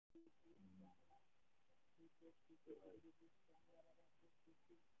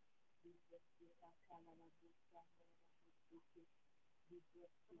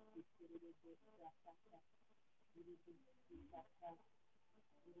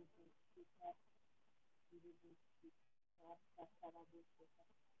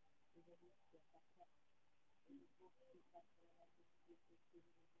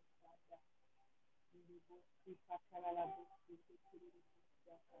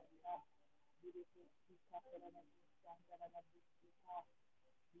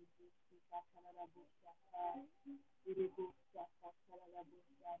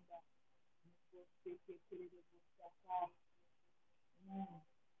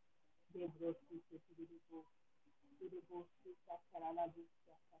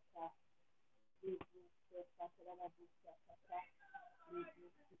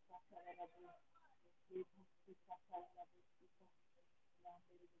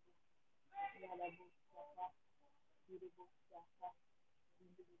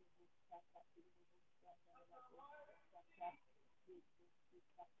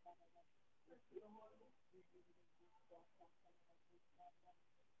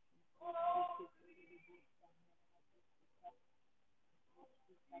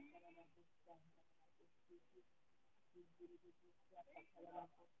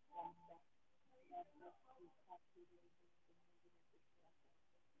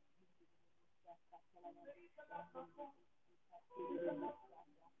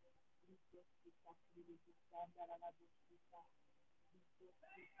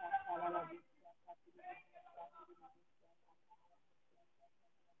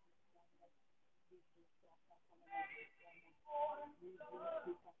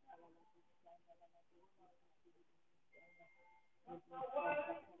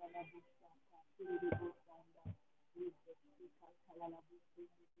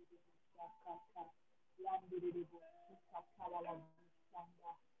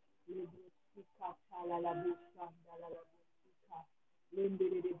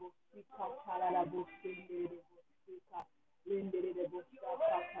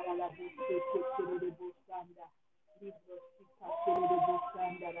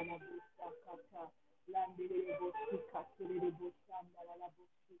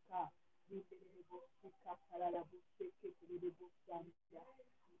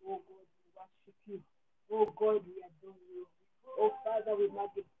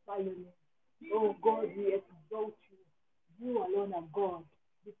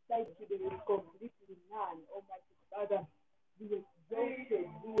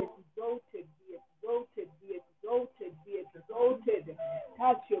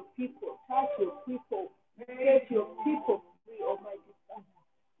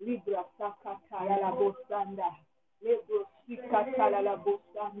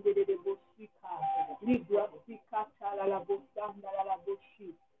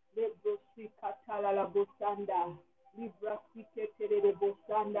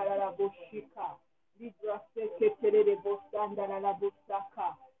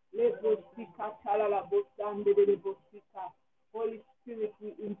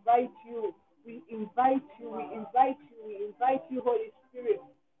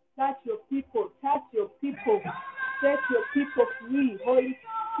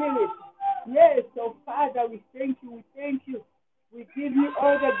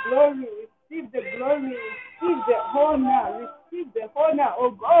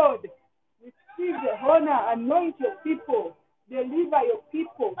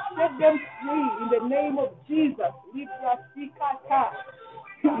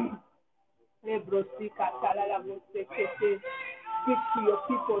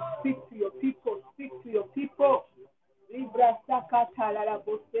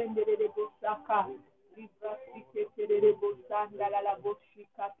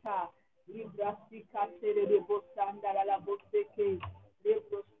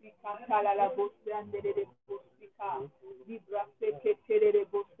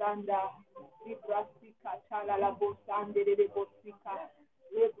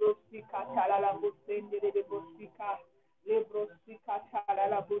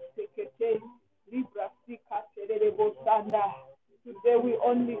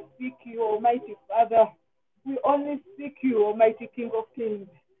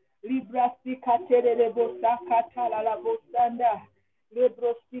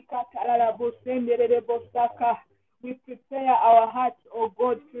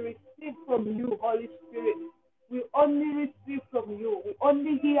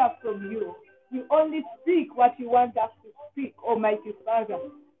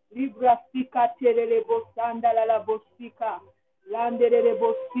Landere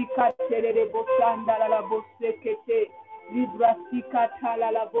bosika tere bosanda la bosekete. Libra sika tala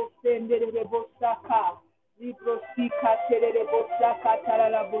la bosendere bosaka. Libro sika tere bosaka tala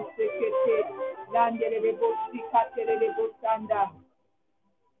la bosekete. Landere bosika tere bosanda.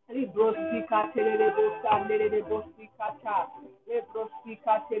 Librosika telebosanda telebosika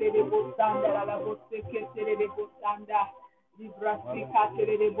Librosika telebosanda la boseke telebosanda Librosika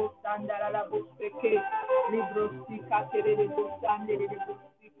telebosanda la boseke Librosika telebosanda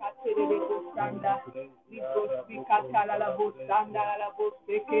Librosika la bosanda la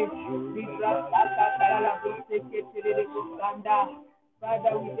boseke Librosika la boseke telebosanda.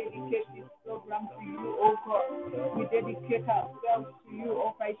 Father, we dedicate this program to you, oh God. We dedicate ourselves to you,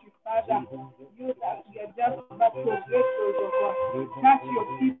 Almighty Father. You that we are just about to vessels, oh God. Touch your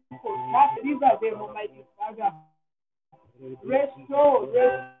people, touch deliver them, Almighty Father. Restore.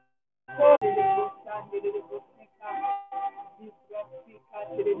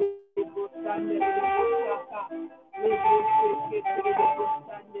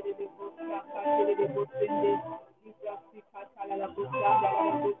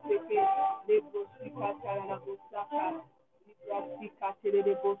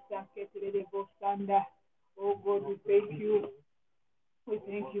 Oh God, we thank you. We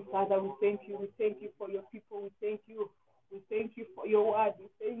thank you, Father. We thank you. We thank you for your people. We thank you. We thank you for your word. We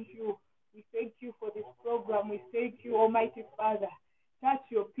thank you. We thank you for this program. We thank you, Almighty Father. Touch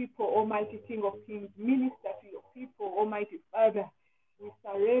your people, Almighty King of Kings. Minister to your people, Almighty Father. We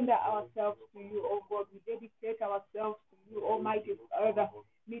surrender ourselves to you, oh God. We dedicate ourselves to you, Almighty Father.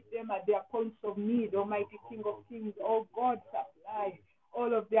 Meet them at their points of need, Almighty King of Kings. Oh God, supply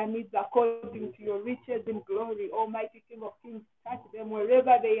all of their needs according to your riches in glory, Almighty King of Kings. Touch them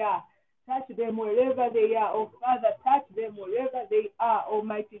wherever they are. Touch them wherever they are. Oh Father, touch them wherever they are,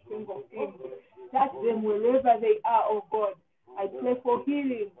 Almighty King of Kings. Touch them wherever they are, oh God. I pray for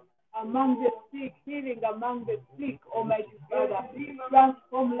healing among the sick, Almighty Father.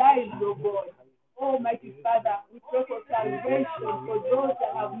 Transform lives, oh God. Almighty Father, we pray for salvation for those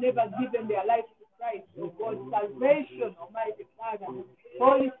that have never given their lives to Christ, oh God. Salvation, Almighty Father.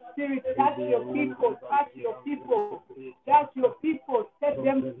 Holy Spirit, touch your people, set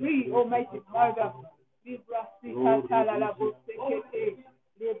them free, Almighty Father.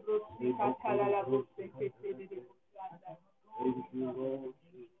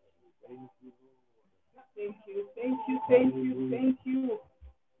 Thank you.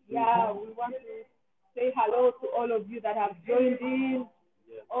 Yeah, we want to say hello to all of you that have joined in,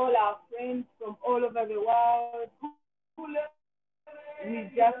 all our friends from all over the world. We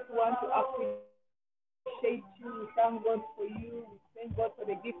just want to appreciate you. We thank God for you. We thank God for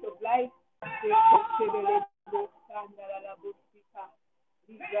the gift of life.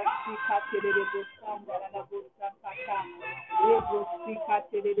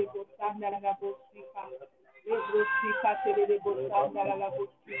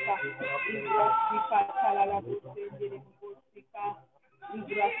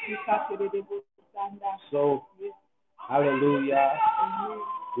 So, hallelujah.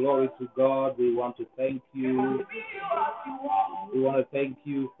 Glory to God. We want to thank you. We want to thank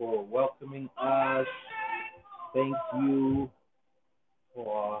you for welcoming us. Thank you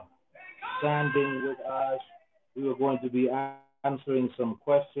for standing with us. We are going to be answering some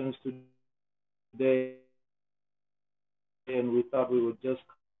questions today, and we thought we would just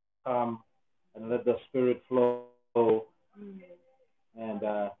come and let the Spirit flow. And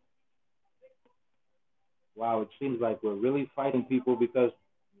wow, it seems like we're really fighting people because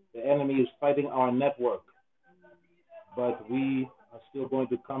the enemy is fighting our network. But we are still going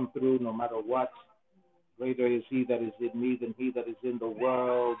to come through no matter what. Greater is he that is in me than he that is in the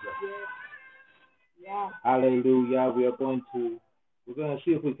world. Yeah. Hallelujah. We're going to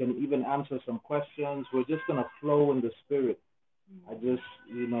see if we can even answer some questions. We're just going to flow in the Spirit. We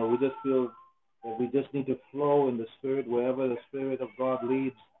just feel that we just need to flow in the Spirit. Wherever the Spirit of God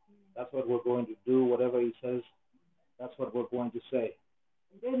leads, that's what we're going to do. Whatever he says, that's what we're going to say.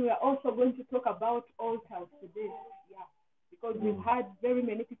 And then we are also going to talk about altars today. Yeah. Because we've had very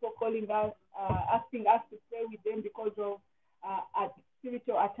many people calling us, asking us to pray with them because of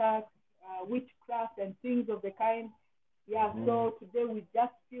spiritual attacks, witchcraft, and things of the kind. Yeah, so today we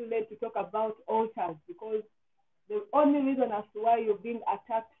just feel led to talk about altars because the only reason as to why you're being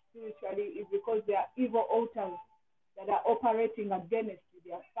attacked spiritually is because there are evil altars that are operating against you.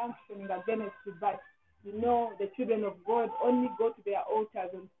 They are functioning against you. But you know, the children of God only go to their altars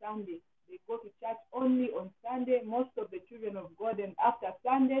on Sunday. They go to church only on Sunday, most of the children of God. And after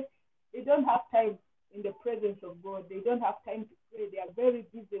Sunday, they don't have time in the presence of God. They don't have time to pray. They are very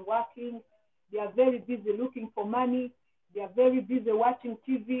busy working. They are very busy looking for money. They are very very busy watching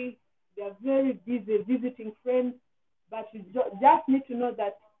TV. They are very busy visiting friends. But you just need to know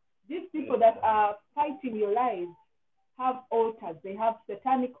that these people that are fighting your lives have altars. They have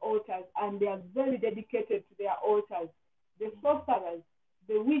satanic altars, and they are very dedicated to their altars. The sorcerers,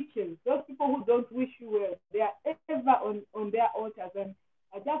 the witches, those people who don't wish you well, they are ever on their altars. And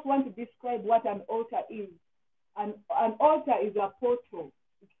I just want to describe what an altar is. An altar is a portal.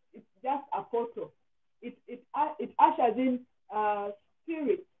 It's just a portal. It ushers in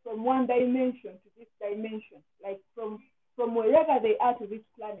spirits from one dimension to this dimension, like from wherever they are to this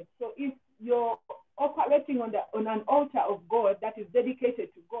planet. So if you're operating on an altar of God that is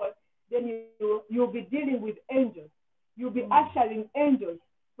dedicated to God, then you'll be dealing with angels. You'll be ushering angels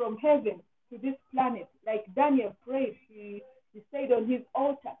from heaven to this planet. Like Daniel prayed, he stayed on his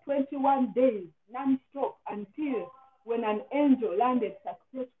altar 21 days non-stop until when an angel landed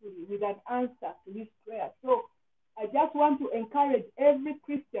successfully with an answer to his prayer. So I just want to encourage every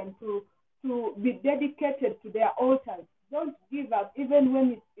Christian to be dedicated to their altars. Don't give up, even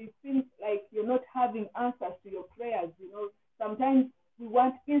when it seems like you're not having answers to your prayers. Sometimes we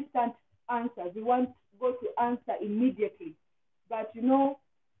want instant answers. We want God to answer immediately. But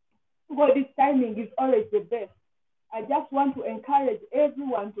God's timing is always the best. I just want to encourage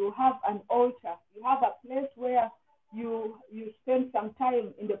everyone to have an altar. You have a place where you spend some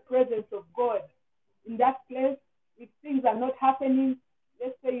time in the presence of God. In that place, if things are not happening,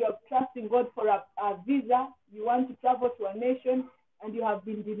 let's say you're trusting God for a visa, you want to travel to a nation, and you have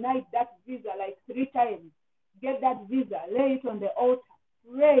been denied that visa like 3 times. Get that visa, lay it on the altar,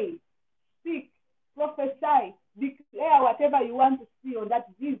 pray, speak, prophesy, declare whatever you want to see on that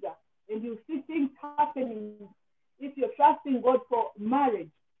visa, and you see things happening. If you're trusting God for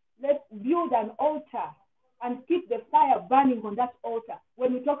marriage, let's build an altar and keep the fire burning on that altar.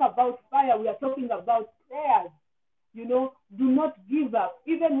 When we talk about fire, we are talking about prayers. Do not give up.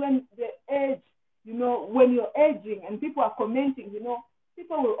 Even when the age, when you're aging and people are commenting,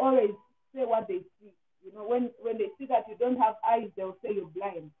 people will always say what they see. When they see that you don't have eyes, they'll say you're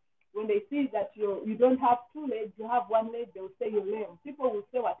blind. When they see that you don't have 2 legs, you have 1 leg, they'll say you're lame. People will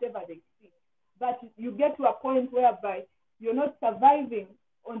say whatever they see. But you get to a point whereby you're not surviving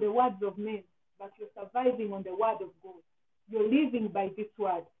on the words of men, but you're surviving on the word of God. You're living by this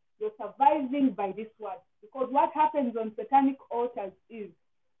word. You're surviving by this word. Because what happens on satanic altars is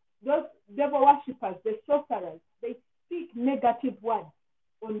those devil worshippers, the sorcerers, they speak negative words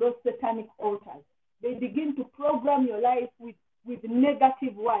on those satanic altars. They begin to program your life with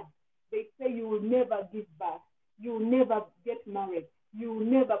negative words. They say you will never give birth. You will never get married. You will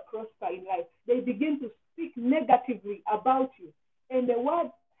never prosper in life. They begin to speak negatively about you. And the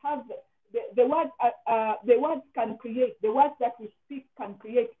words have the words can create. The words that we speak can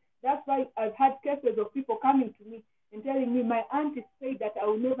create. That's why I've had cases of people coming to me and telling me, my auntie said that I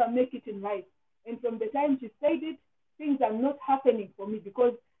will never make it in life. And from the time she said it, things are not happening for me,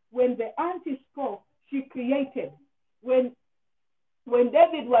 because when the auntie spoke, she created. When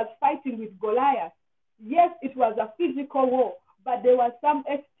David was fighting with Goliath, yes, it was a physical war, but there was some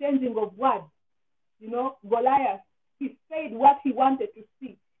exchanging of words. Goliath, he said what he wanted to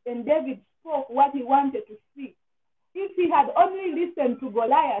see, and David spoke what he wanted to see. If he had only listened to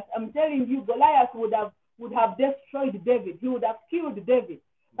Goliath, I'm telling you, Goliath would have destroyed David. He would have killed David.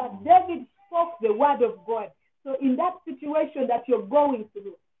 But David spoke the word of God. So in that situation that you're going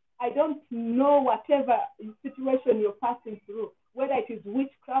through, I don't know whatever situation you're passing through, whether it is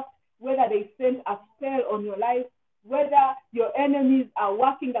witchcraft, whether they send a spell on your life, whether your enemies are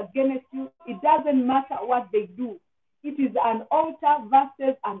working against you. It doesn't matter what they do. It is an altar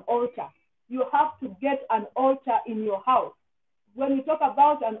versus an altar. You have to get an altar in your house. When we talk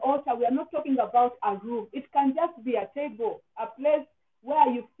about an altar, we are not talking about a room. It can just be a table, a place where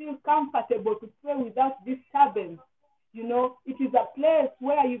you feel comfortable to pray without disturbance. It is a place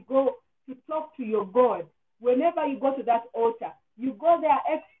where you go to talk to your God. Whenever you go to that altar, you go there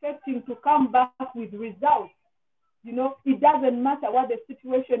expecting to come back with results. It doesn't matter what the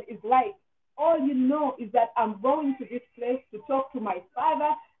situation is like. All you know is that I'm going to this place to talk to my Father,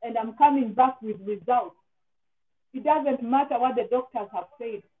 and I'm coming back with results. It doesn't matter what the doctors have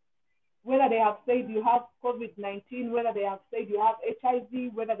said, whether they have said you have COVID-19, whether they have said you have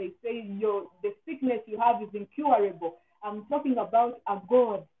HIV, whether they say the sickness you have is incurable. I'm talking about a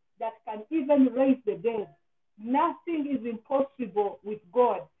God that can even raise the dead. Nothing is impossible with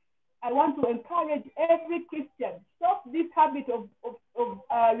God. I want to encourage every Christian, stop this habit of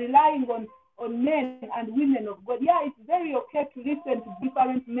relying on men and women of God. Yeah, it's very okay to listen to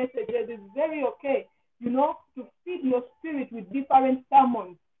different messages. It's very okay, to feed your spirit with different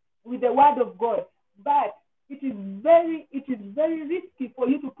sermons, with the word of God. But It is very risky for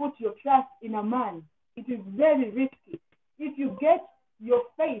you to put your trust in a man. It is very risky. If you get your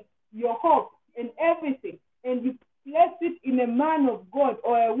faith, your hope, and everything, and you place it in a man of God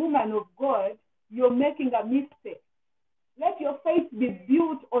or a woman of God, you're making a mistake. Let your faith be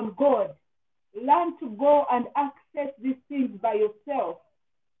built on God. Learn to go and access these things by yourself.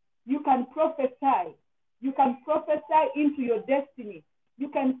 You can prophesy. You can prophesy into your destiny. You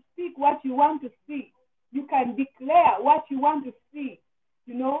can speak what you want to see. You can declare what you want to see.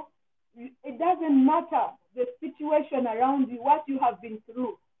 You know, it doesn't matter the situation around you, what you have been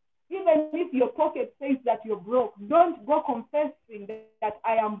through. Even if your pocket says that you're broke, don't go confessing that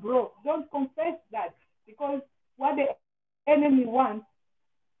I am broke. Don't confess that, because what the enemy wants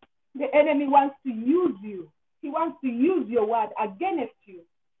to use you. He wants to use your word against you.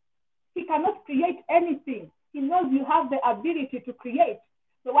 He cannot create anything. He knows you have the ability to create.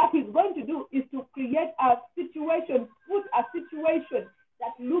 So what he's going to do is to create a situation, put a situation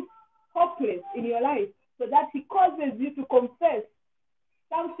that looks hopeless in your life, so that he causes you to confess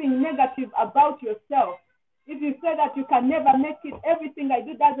something negative about yourself. If you say that you can never make it, everything I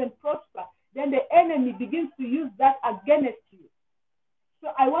do doesn't prosper, then the enemy begins to use that against you. So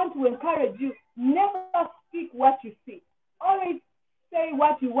I want to encourage you, never speak what you see. Always say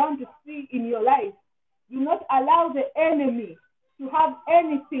what you want to see in your life. Do not allow the enemy to have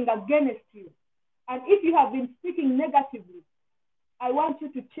anything against you. And if you have been speaking negatively, I want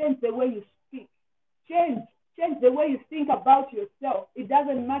you to change the way you speak. Change the way you think about yourself. It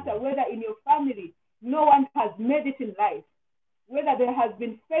doesn't matter whether in your family no one has made it in life, whether there has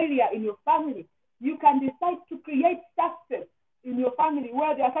been failure in your family. You can decide to create success in your family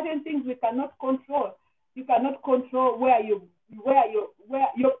where there are certain things we cannot control. You cannot control where your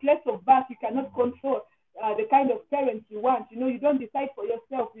place of birth. You cannot control the kind of parents you want. You know, you don't decide for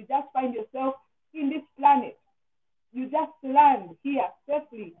yourself. You just find yourself in this planet. You just land here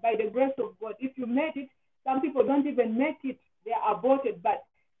safely by the grace of God. If you made it, some people don't even make it. They are aborted, but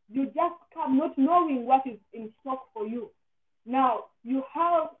you just come not knowing what is in stock for you. Now, you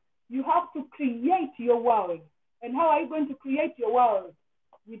have to create your world. And how are you going to create your world?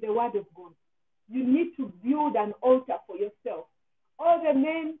 With the word of God. You need to build an altar for yourself. All the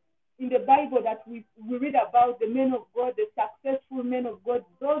men in the Bible that we read about, the men of God, the successful men of God,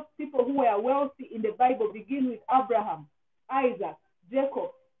 those people who were wealthy in the Bible begin with Abraham, Isaac, Jacob.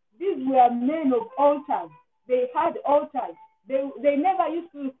 These were men of altars. They had altars. They never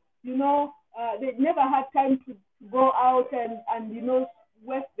used to, they never had time to go out and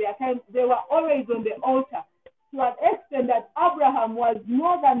waste their time. They were always on the altar, to an extent that Abraham was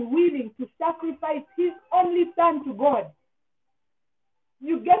more than willing to sacrifice his only son to God.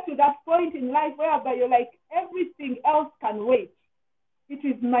 You get to that point in life whereby you're like, everything else can wait. It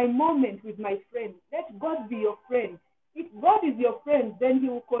is my moment with my friend. Let God be your friend. If God is your friend, then he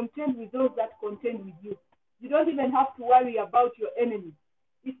will contend with those that contend with you. You don't even have to worry about your enemy.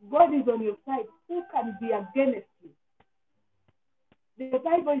 If God is on your side, who can be against you? The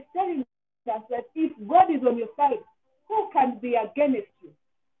Bible is telling us that if God is on your side, who can be against you?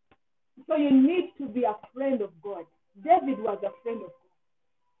 So you need to be a friend of God. David was a friend of God.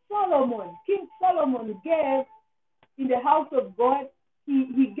 King Solomon gave in the house of God.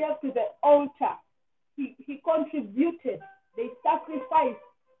 He gave to the altar. He contributed. They sacrificed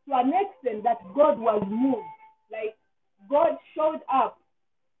to an extent that God was moved. Like God showed up.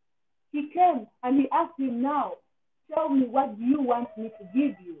 He came and he asked him, now, tell me, what do you want me to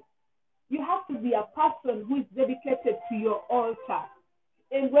give you? You have to be a person who is dedicated to your altar.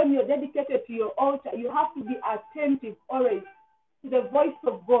 And when you're dedicated to your altar, you have to be attentive always to the voice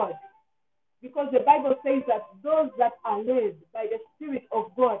of God. Because the Bible says that those that are led by the Spirit of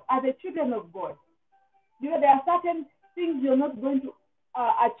God are the children of God. There are certain things you're not going to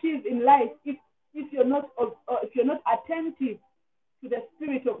achieve in life if you're not attentive to the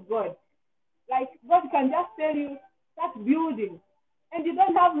Spirit of God. Like God can just tell you, start building, and you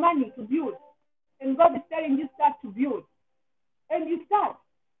don't have money to build. And God is telling you, start to build. And you start.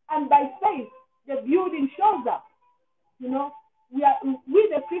 And by faith, the building shows up. We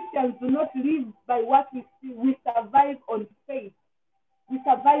the Christians do not live by what we see. We survive on faith. We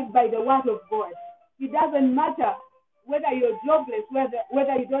survive by the word of God. It doesn't matter whether you're jobless,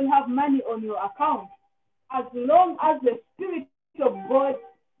 whether you don't have money on your account. As long as the Spirit of God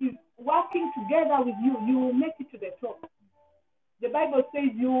is working together with you, you will make it to the top. The Bible says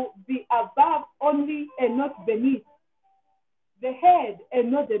you will be above only and not beneath. The head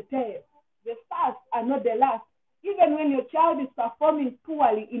and not the tail. The first and not the last. Even when your child is performing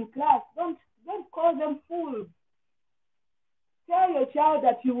poorly in class, don't call them fools. Tell your child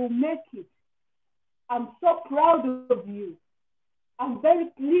that you will make it. I'm so proud of you. I'm very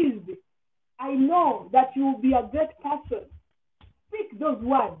pleased. I know that you will be a great person. Speak those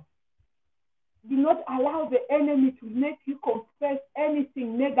words. Do not allow the enemy to make you confess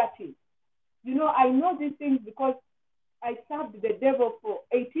anything negative. You know, I know these things because I served the devil for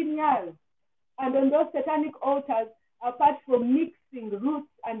 18 years. And on those satanic altars, apart from mixing roots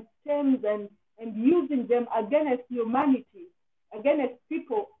and stems and using them against humanity, against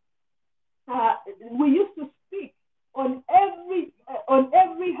people, we used to speak on every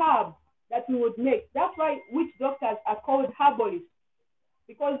herb that we would make. That's why witch doctors are called herbalists,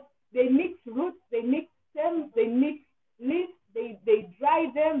 because they mix roots, they mix stems, they mix leaves, they dry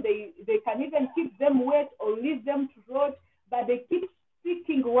them, they can even keep them wet or leave them to rot, but they keep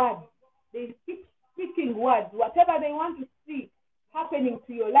speaking words. They keep speaking words. Whatever they want to see happening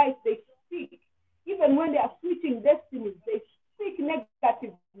to your life, they speak. Even when they are switching destinies, they speak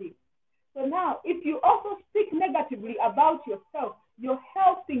negatively. So now, if you also speak negatively about yourself, you're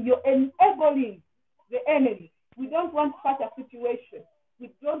helping, you're enabling the enemy. We don't want such a situation.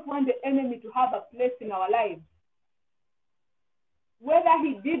 We don't want the enemy to have a place in our lives. Whether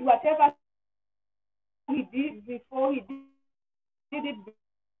he did whatever he did before, he did it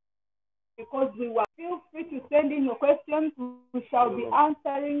because we were. Feel free to send in your questions. We shall be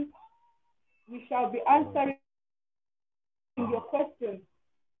answering. We shall be answering your questions.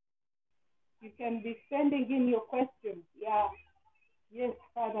 You can be sending in your questions. Yeah. Yes,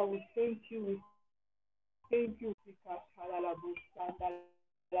 Father, we thank you. We thank you.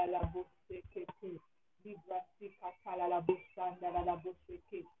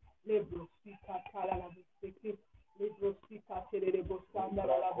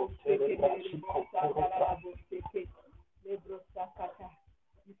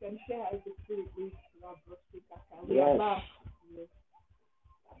 You can share as the Spirit leads you. Yes. Yes.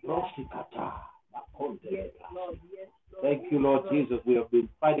 Yes, Lord. Yes, Lord. Thank you, Lord Jesus. We have been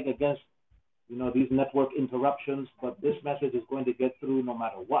fighting against, these network interruptions, but this message is going to get through no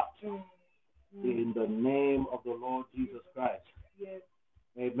matter what. In the name of the Lord Jesus Christ. Yes.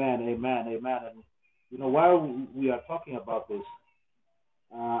 Amen, amen, amen. And, while we are talking about this,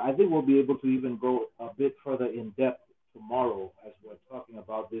 I think we'll be able to even go a bit further in depth tomorrow as we're talking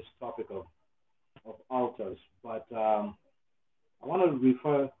about this topic of altars. But I want to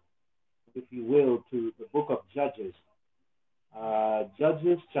refer, if you will, to the book of Judges.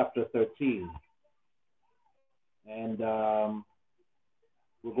 Judges chapter 13. And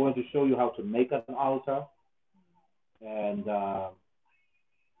we're going to show you how to make an altar. And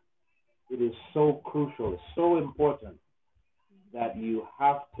it is so crucial, it's so important that you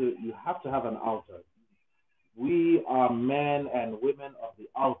have to have an altar. We are men and women of the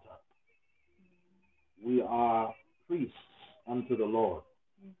altar. We are priests unto the Lord.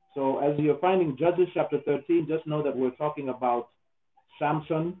 So as you're finding Judges chapter 13, just know that we're talking about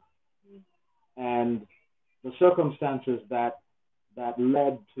Samson and the circumstances that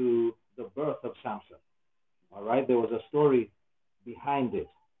led to the birth of Samson. All right, there was a story behind it.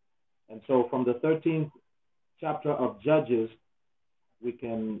 And so from the 13th chapter of Judges, we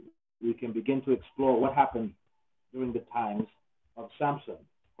can begin to explore what happened during the times of Samson.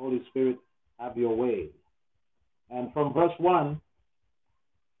 Holy Spirit, have your way. And from verse 1,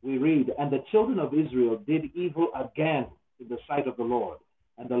 we read, "And the children of Israel did evil again in the sight of the Lord,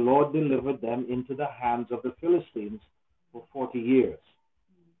 and the Lord delivered them into the hands of the Philistines for 40 years.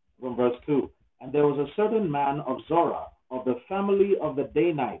 From verse 2, "And there was a certain man of Zorah, of the family of the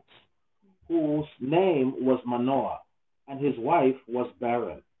Danites, whose name was Manoah, and his wife was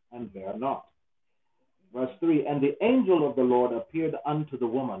barren, and bare not." Verse 3, "And the angel of the Lord appeared unto the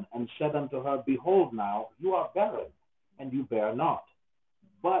woman, and said unto her, Behold now, you are barren, and you bear not,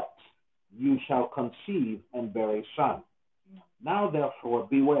 but you shall conceive and bear a son. Now therefore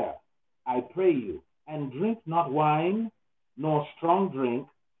beware, I pray you, and drink not wine, nor strong drink,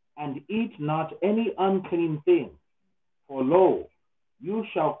 and eat not any unclean thing. For lo, you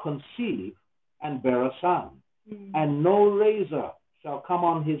shall conceive and bear a son, and no razor shall come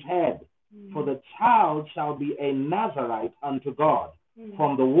on his head, for the child shall be a Nazarite unto God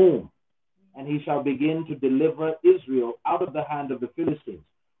from the womb, and he shall begin to deliver Israel out of the hand of the Philistines."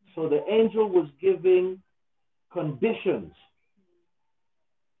 So the angel was giving conditions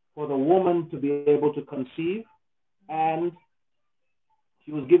for the woman to be able to conceive, and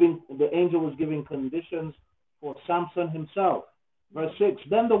the angel was giving conditions for Samson himself. Verse 6,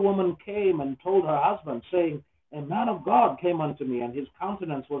 "Then the woman came and told her husband, saying, A man of God came unto me, and his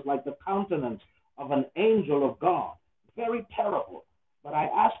countenance was like the countenance of an angel of God, very terrible. But I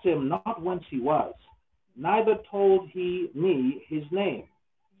asked him not whence he was, neither told he me his name.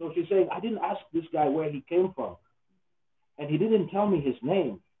 So she's saying, I didn't ask this guy where he came from. And he didn't tell me his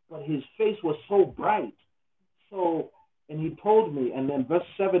name, but his face was so bright. So, and he told me, and then verse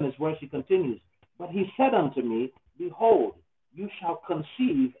 7 is where she continues. But he said unto me, behold, you shall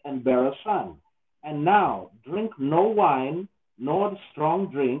conceive and bear a son. And now drink no wine, nor strong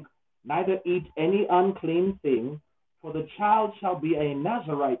drink, neither eat any unclean thing, for the child shall be a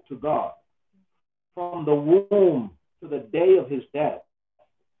Nazarite to God from the womb to the day of his death.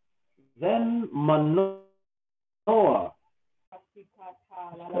 Then Manoah,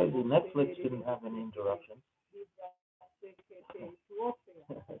 Netflix didn't have any interruptions.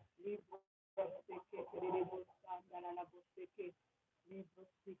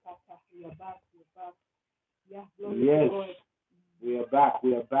 Yes, we are back.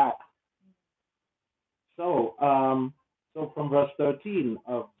 We are back. So, from verse 13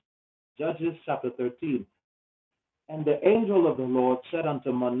 of Judges chapter 13, and the angel of the Lord said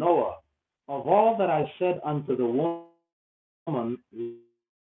unto Manoah, of all that I said unto the woman,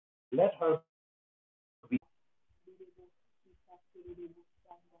 let her be.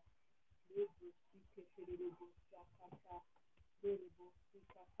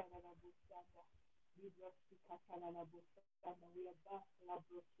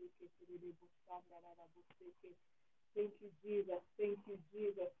 Thank you, Jesus. Thank you,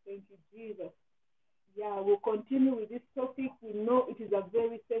 Jesus. Thank you, Jesus. Yeah, we'll continue with this topic. We know it is a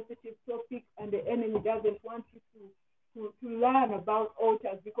very sensitive topic, and the enemy doesn't want you to learn about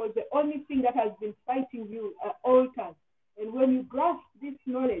altars, because the only thing that has been fighting you are altars. And when you grasp this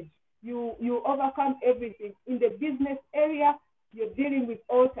knowledge, you overcome everything. In the business area, you're dealing with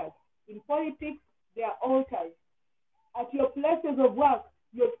altars. In politics, there are altars. At your places of work,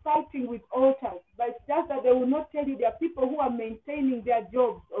 you're fighting with altars. But it's just that they will not tell you there are people who are maintaining their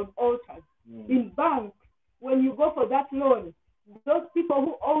jobs on altars. In banks, when you go for that loan, those people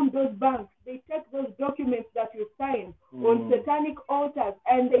who own those banks, they take those documents that you sign on satanic altars,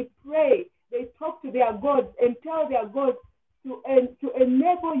 and they pray, they talk to their gods and tell their gods to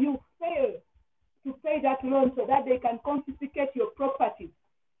enable you fail to pay that loan so that they can confiscate your property.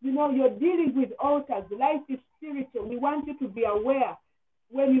 You know, you're dealing with altars. Life is spiritual. We want you to be aware.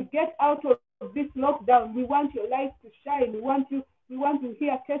 When you get out of this lockdown, we want your life to shine. We want to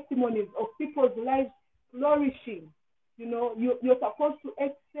hear testimonies of people's lives flourishing. You know, you're supposed to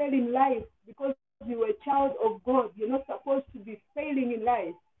excel in life because you're a child of God. You're not supposed to be failing in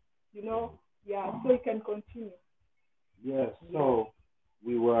life. You know, yeah. So you can continue. Yes. So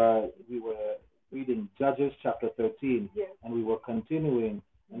we were reading Judges chapter 13, yes. And we were continuing,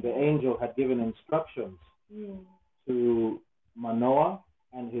 and the angel had given instructions to Manoah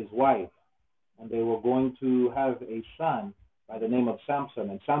and his wife, and they were going to have a son by the name of Samson,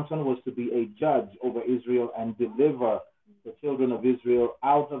 and Samson was to be a judge over Israel and deliver the children of Israel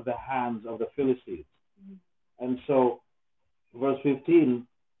out of the hands of the Philistines. And so, verse 15,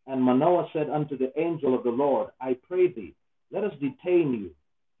 and Manoah said unto the angel of the Lord, I pray thee, let us detain you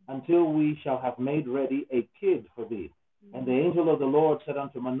until we shall have made ready a kid for thee. And the angel of the Lord said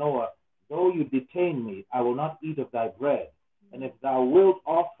unto Manoah, though you detain me, I will not eat of thy bread. And if thou wilt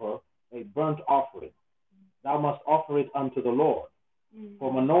offer a burnt offering, thou must offer it unto the Lord.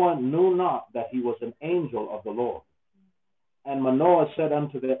 For Manoah knew not that he was an angel of the Lord. And Manoah said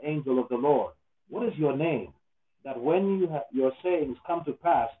unto the angel of the Lord, what is your name? That when your sayings come to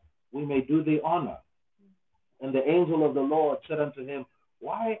pass, we may do thee honor. And the angel of the Lord said unto him,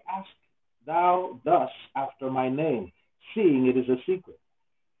 why ask thou thus after my name, seeing it is a secret?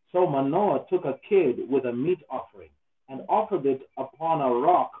 So Manoah took a kid with a meat offering, and offered it upon a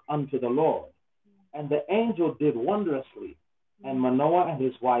rock unto the Lord. And the angel did wondrously, and Manoah and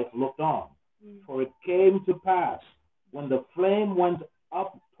his wife looked on. For it came to pass, when the flame went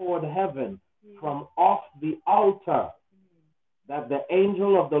up toward heaven from off the altar, that the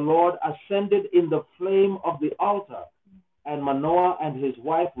angel of the Lord ascended in the flame of the altar, and Manoah and his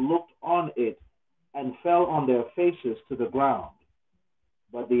wife looked on it, and fell on their faces to the ground.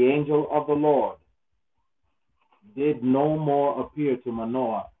 But the angel of the Lord did no more appear to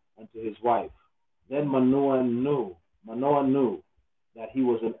Manoah and to his wife. Then Manoah knew that he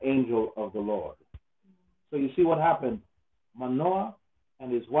was an angel of the Lord. So you see what happened? Manoah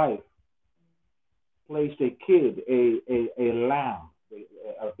and his wife placed a kid, a lamb,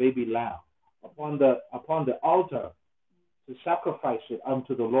 a baby lamb, upon the altar to sacrifice it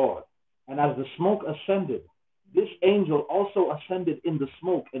unto the Lord. And as the smoke ascended, this angel also ascended in the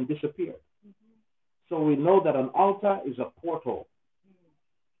smoke and disappeared. So we know that an altar is a portal.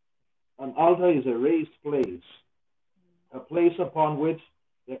 An altar is a raised place, a place upon which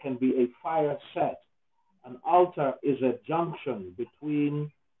there can be a fire set. An altar is a junction between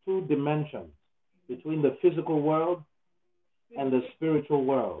two dimensions between the physical world and the spiritual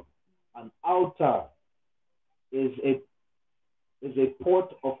world. An altar is a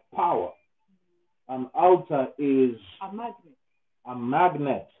port of power. An altar is a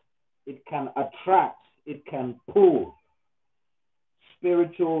magnet. It can attract, it can pull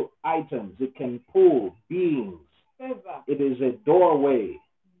spiritual items, it can pull beings. It is a doorway.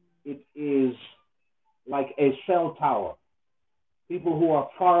 It is like a cell tower. People who are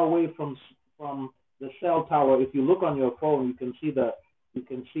far away from the cell tower, if you look on your phone, you can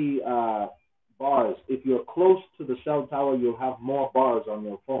see bars. If you're close to the cell tower, you'll have more bars on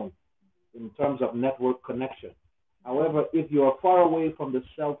your phone in terms of network connection. However, if you are far away from the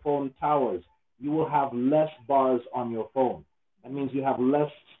cell phone towers, you will have less bars on your phone. That means you have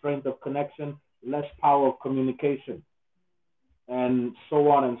less strength of connection, less power of communication, and so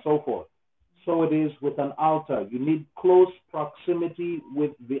on and so forth. So it is with an altar. You need close proximity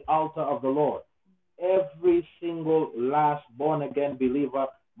with the altar of the Lord. Every single last born-again believer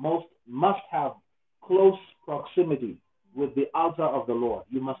must have close proximity with the altar of the Lord.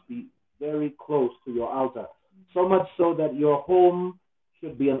 You must be very close to your altar. So much so that your home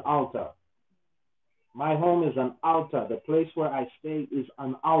should be an altar. My home is an altar. The place where I stay is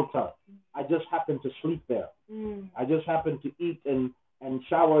an altar. I just happen to sleep there. I just happen to eat and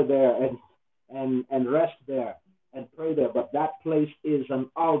shower there and rest there and pray there. But that place is an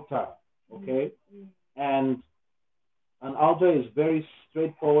altar, okay? And an altar is very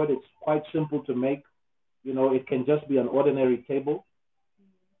straightforward. It's quite simple to make. You know, it can just be an ordinary table,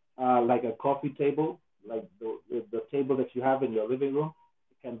 like a coffee table, like the table that you have in your living room.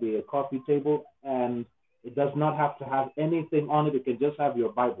 It can be a coffee table, and it does not have to have anything on it. It can just have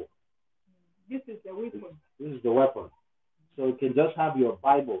your Bible. This is the weapon. This is the weapon. So it can just have your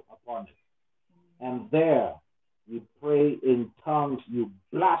Bible upon it. And there, you pray in tongues. You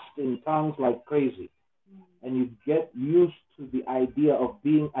blast in tongues like crazy. And you get used to the idea of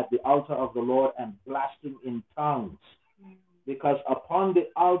being at the altar of the Lord and blasting in tongues. Because upon the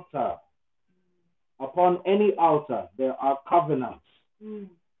altar, upon any altar, there are covenants.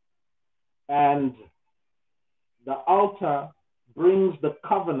 And the altar brings the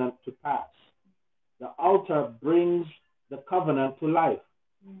covenant to pass. The altar brings the covenant to life.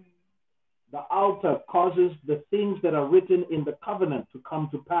 The altar causes the things that are written in the covenant to come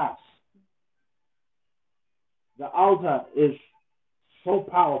to pass. The altar is so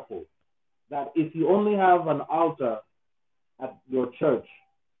powerful that if you only have an altar at your church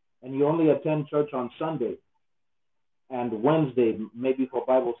and you only attend church on Sunday and Wednesday, maybe for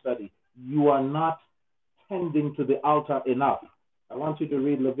Bible study, you are not tending to the altar enough. I want you to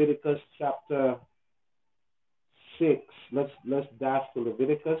read Leviticus chapter 6. Let's dash to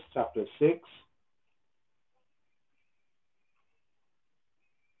Leviticus chapter 6.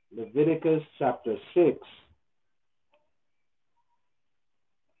 Leviticus chapter 6.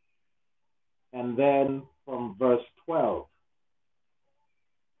 And then from verse 12.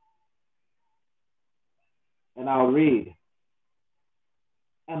 And I'll read.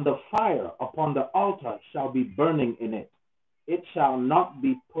 And the fire upon the altar shall be burning in it. It shall not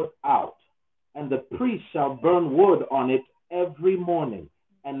be put out. And the priest shall burn wood on it every morning,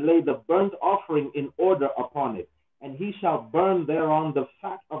 and lay the burnt offering in order upon it. And he shall burn thereon the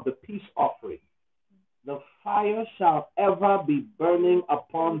fat of the peace offering. The fire shall ever be burning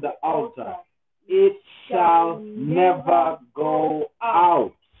upon the altar. It shall never go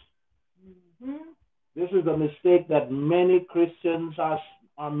out. This is a mistake that many Christians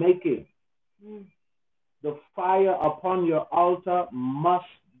are making. The fire upon your altar must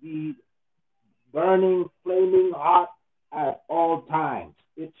be burning, flaming hot at all times.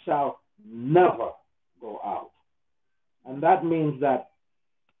 It shall never go out. And that means that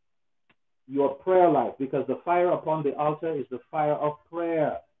your prayer life, because the fire upon the altar is the fire of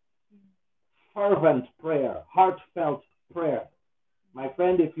prayer. Fervent prayer, heartfelt prayer. My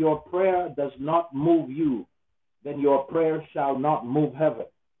friend, if your prayer does not move you, then your prayer shall not move heaven.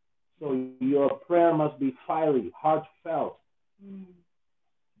 So your prayer must be fiery, heartfelt.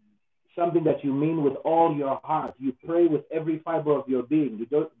 Something that you mean with all your heart. You pray with every fiber of your being.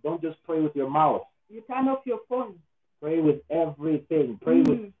 You don't just pray with your mouth. You turn off your phone. Pray with everything. Pray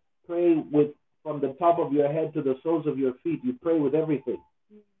with from the top of your head to the soles of your feet. You pray with everything.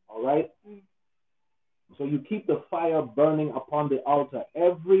 All right? So you keep the fire burning upon the altar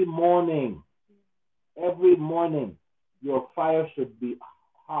every morning. Every morning, your fire should be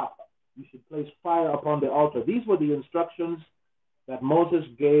hot. You should place fire upon the altar. These were the instructions that Moses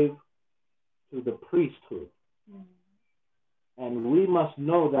gave to the priesthood. And we must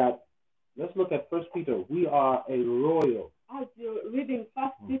know that, let's look at 1 Peter. We are a royal as you're reading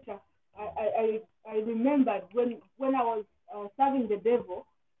First Peter, I remembered when I was serving the devil,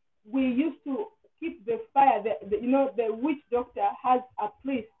 we used to keep the fire. The witch doctor has a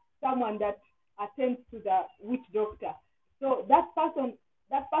priest, someone that attends to the witch doctor. So that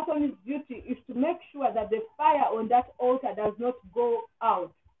person's duty is to make sure that the fire on that altar does not go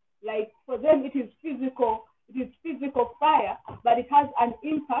out. Like for them, it is physical fire, but it has an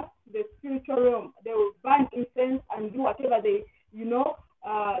impact to the spiritual realm. They will burn incense and do whatever they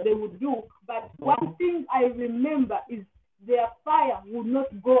would do. But one thing I remember is their fire would not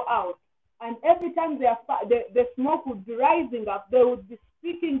go out. And every time the smoke would be rising up, they would be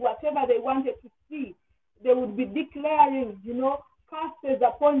speaking whatever they wanted to see. They would be declaring, curses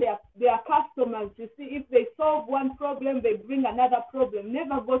upon their customers. You see, if they solve one problem, they bring another problem.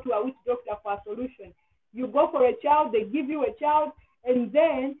 Never go to a witch doctor for a solution. You go for a child, they give you a child, and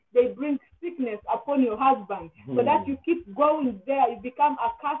then they bring sickness upon your husband. So that you keep going there, you become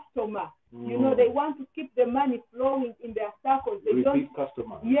a customer. They want to keep the money flowing in their circles. They Repeat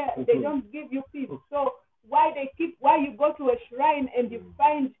customer. Yeah, they don't give you peace. So why you go to a shrine and you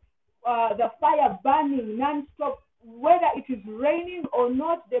find the fire burning non-stop, whether it is raining or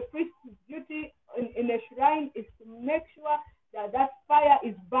not, the priest's duty in a shrine is to make sure that fire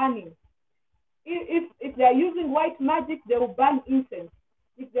is burning. If they are using white magic, they will burn incense.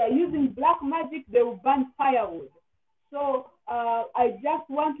 If they are using black magic, they will burn firewood. So I just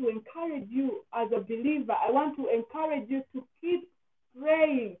want to encourage you as a believer. I want to encourage you to keep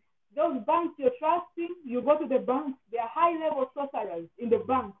praying. Those banks you're trusting, you go to the banks. There are high-level sorcerers in the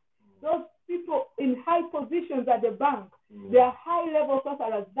banks. Those people in high positions at the bank, they are high-level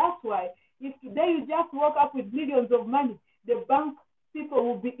sorcerers. That's why if today you just woke up with millions of money, the bank people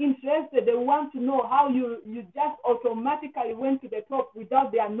will be interested. They want to know how you just automatically went to the top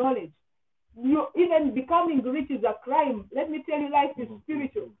without their knowledge. You even becoming rich is a crime. Let me tell you, life is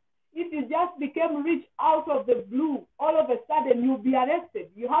spiritual. If you just became rich out of the blue, all of a sudden you'll be arrested.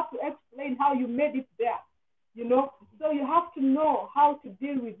 You have to explain how you made it there. So you have to know how to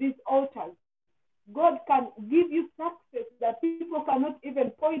deal with these altars. God can give you success that people cannot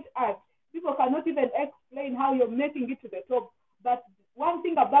even point at. People cannot even explain how you're making it to the top. But one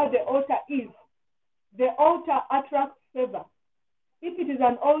thing about the altar is the altar attracts favor. If it is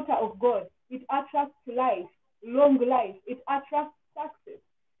an altar of God, it attracts life, long life. It attracts success.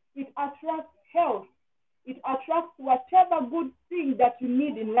 It attracts health. It attracts whatever good thing that you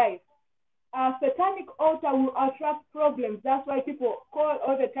need in life. A satanic altar will attract problems. That's why people call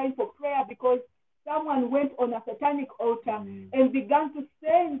all the time for prayer, because someone went on a satanic altar and began to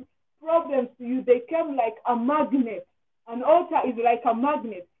send problems to you. They came like a magnet. An altar is like a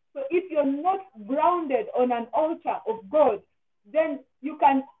magnet. So if you're not grounded on an altar of God, then you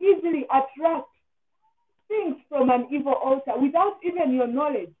can easily attract things from an evil altar without even your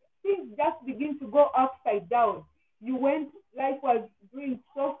knowledge. Things just begin to go upside down. Life was doing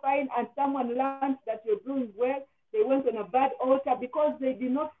so fine, and someone learned that you're doing well. They went on a bad altar because they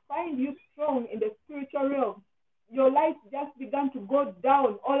did not find you strong in the spiritual realm. Your life just began to go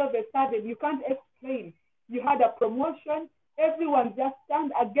down all of a sudden. You can't explain. You had a promotion. Everyone just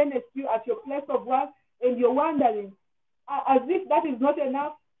stand against you at your place of work, and you're wondering, as if that is not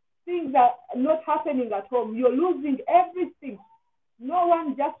enough. Things are not happening at home. You're losing everything. No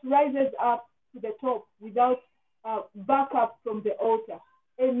one just rises up to the top without backup from the altar.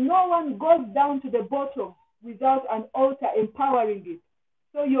 And no one goes down to the bottom without an altar empowering it.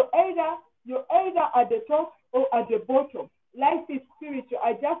 So you're either at the top or at the bottom. Life is spiritual.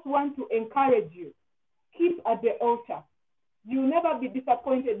 I just want to encourage you. Keep at the altar. You'll never be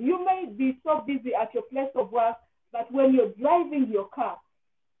disappointed. You may be so busy at your place of work, but when you're driving your car,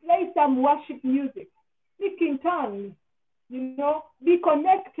 play some worship music, speak in tongues, be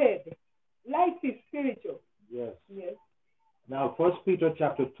connected. Life is spiritual. Yes. Yes. Now, 1 Peter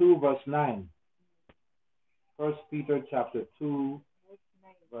chapter 2, verse 9. 1 Peter chapter 2,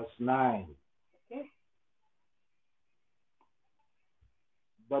 verse 9. Okay.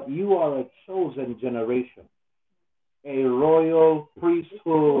 But you are a chosen generation, a royal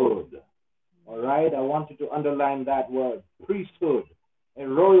priesthood. All right? I want you to underline that word, priesthood, a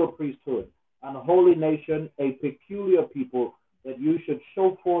royal priesthood, an holy nation, a peculiar people, that you should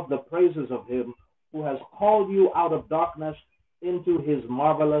show forth the praises of him who has called you out of darkness into his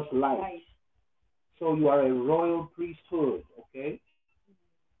marvelous light. So you are a royal priesthood, okay?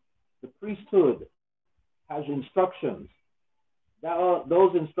 The priesthood has instructions.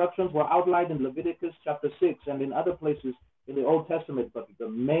 Those instructions were outlined in Leviticus chapter 6 and in other places in the Old Testament, but the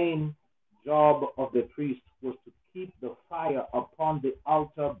main job of the priest was to keep the fire upon the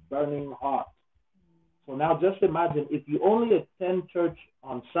altar burning hot. So now just imagine if you only attend church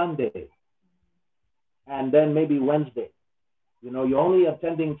on Sunday and then maybe Wednesday. You're only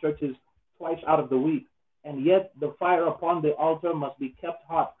attending churches twice out of the week, and yet the fire upon the altar must be kept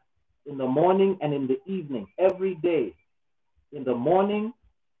hot in the morning and in the evening, every day. In the morning,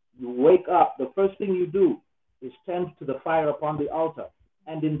 you wake up, the first thing you do is tend to the fire upon the altar.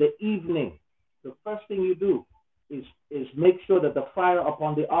 And in the evening, the first thing you do is make sure that the fire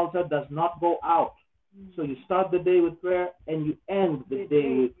upon the altar does not go out. So you start the day with prayer and you end the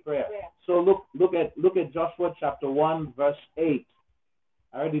day with prayer. So look at Joshua chapter 1 verse 8.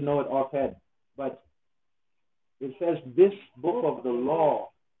 I already know it offhand, but it says, "This book of the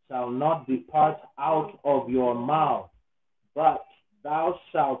law shall not depart out of your mouth, but thou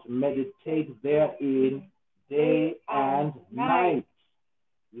shalt meditate therein day and night."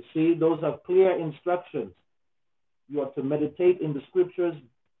 You see, those are clear instructions. You are to meditate in the scriptures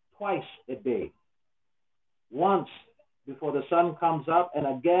twice a day. Once before the sun comes up and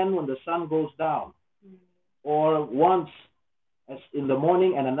again when the sun goes down. Or once as in the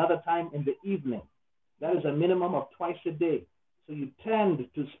morning and another time in the evening. That is a minimum of twice a day. So you tend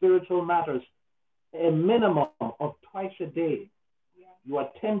to spiritual matters a minimum of twice a day. You are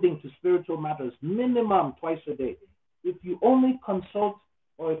tending to spiritual matters minimum twice a day. If you only consult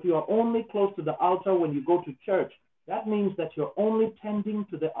or if you are only close to the altar when you go to church, that means that you're only tending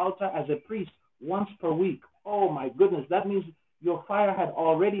to the altar as a priest once per week. Oh my goodness, that means your fire had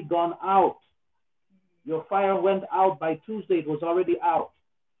already gone out. Your fire went out by Tuesday, it was already out.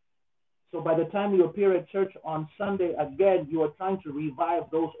 So by the time you appear at church on Sunday, again, you are trying to revive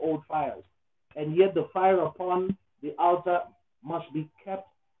those old fires. And yet the fire upon the altar must be kept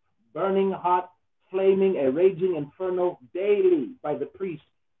burning hot, flaming, a raging inferno daily by the priest.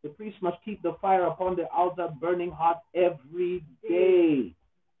 The priest must keep the fire upon the altar burning hot every day.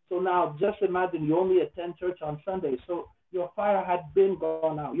 So now just imagine you only attend church on Sunday. So your fire had been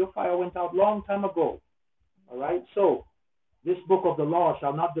gone out. Your fire went out long time ago. All right. So this book of the law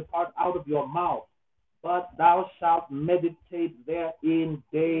shall not depart out of your mouth, but thou shalt meditate therein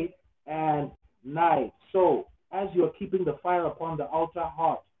day and night. So as you're keeping the fire upon the altar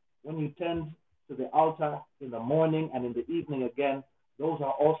hot, when you tend to the altar in the morning and in the evening again, those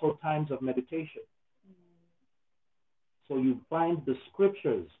are also times of meditation. So you find the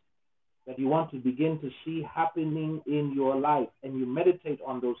scriptures that you want to begin to see happening in your life, and you meditate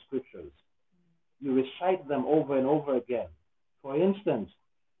on those scriptures. You recite them over and over again. For instance,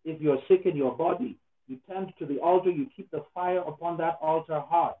 if you're sick in your body, you tend to the altar, you keep the fire upon that altar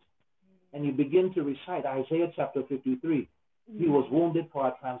hot, and you begin to recite Isaiah chapter 53. He was wounded for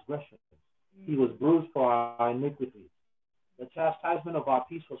our transgressions. He was bruised for our iniquities. The chastisement of our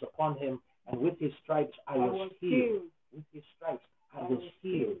peace was upon him, and with his stripes I was healed. With his stripes I was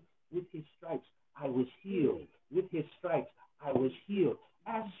healed. With his stripes I was healed. With his stripes I was healed.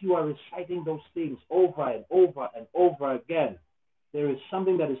 As you are reciting those things over and over and over again, there is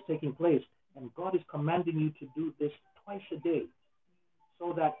something that is taking place, and God is commanding you to do this twice a day,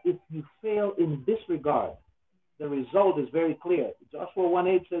 so that if you fail in this regard, the result is very clear. Joshua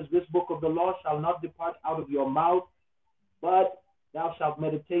 1:8 says, "This book of the law shall not depart out of your mouth, but thou shalt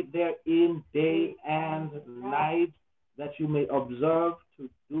meditate therein day and night, that you may observe to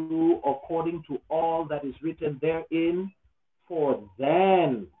do according to all that is written therein. For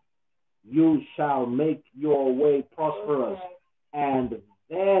then you shall make your way prosperous, and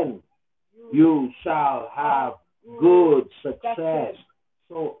then you shall have good success."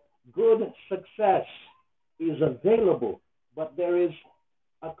 So good success is available, but there is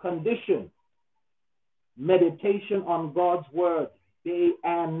a condition. Meditation on God's word day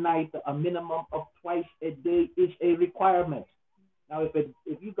and night, a minimum of twice a day, is a requirement. Now,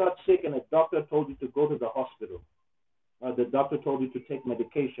 if you got sick and a doctor told you to go to the hospital, or the doctor told you to take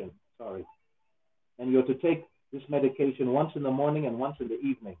medication, and you're to take this medication once in the morning and once in the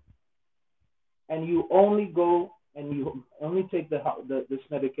evening, and you only go and you only take this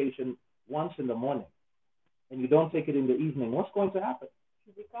medication once in the morning, and you don't take it in the evening, what's going to happen?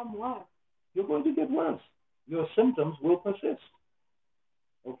 You become worse. You're going to get worse. Your symptoms will persist.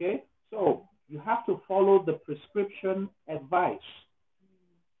 Okay? So you have to follow the prescription advice.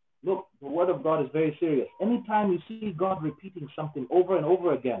 Look, the word of God is very serious. Anytime you see God repeating something over and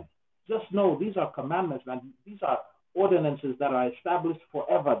over again, just know these are commandments, man. These are ordinances that are established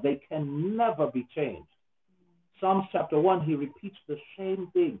forever. They can never be changed. Psalms chapter 1, he repeats the same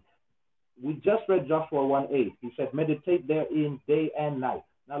thing. We just read Joshua 1:8. He said, meditate therein day and night.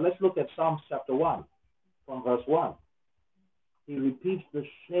 Now let's look at Psalms chapter 1 from verse 1. He repeats the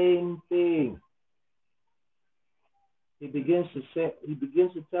same thing. He begins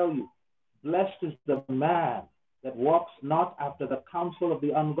to tell you, Blessed is the man that walks not after the counsel of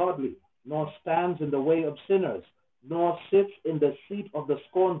the ungodly, nor stands in the way of sinners, nor sits in the seat of the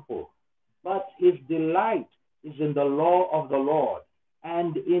scornful. But his delight is in the law of the Lord,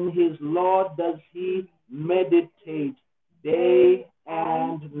 and in his law does he meditate day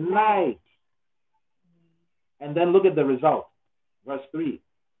and night. And then look at the result. Verse 3.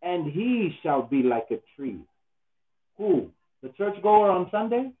 And he shall be like a tree. Who? The churchgoer on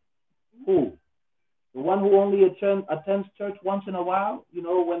Sunday? Who? The one who only attends church once in a while,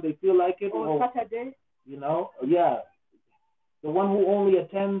 when they feel like it? Or Saturday? Yeah. The one who only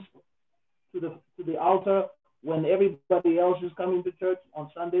attends to the altar when everybody else is coming to church on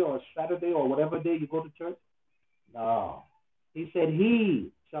Sunday or Saturday or whatever day you go to church? No. He said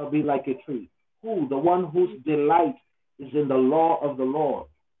he shall be like a tree. Who? The one whose delight is in the law of the Lord.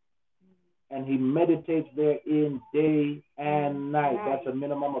 And he meditates therein day and night. That's a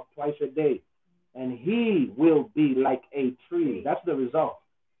minimum of twice a day. And he will be like a tree. That's the result.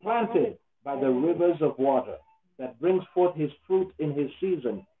 Planted by the rivers of water, that brings forth his fruit in his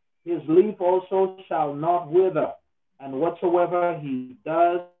season. His leaf also shall not wither, and whatsoever he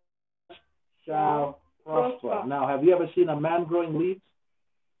does shall prosper. Now, have you ever seen a man growing leaves?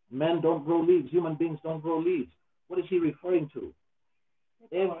 Men don't grow leaves. Human beings don't grow leaves. What is he referring to?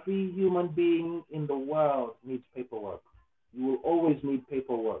 Every human being in the world needs paperwork. You will always need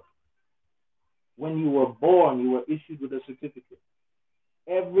paperwork. When you were born, you were issued with a certificate.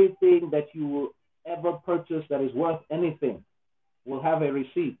 Everything that you will ever purchase that is worth anything will have a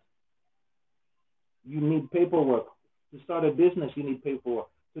receipt. You need paperwork. To start a business, you need paperwork.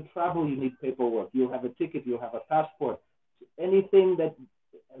 To travel, you need paperwork. You'll have a ticket, you'll have a passport. Anything that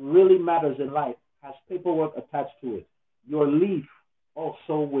really matters in life has paperwork attached to it. Your leaf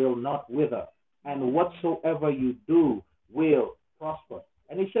also will not wither, and whatsoever you do will prosper.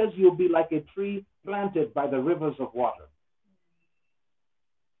 And he says you'll be like a tree planted by the rivers of water.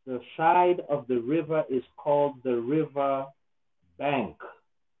 The side of the river is called the river bank,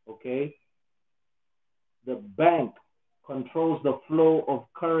 okay? The bank controls the flow of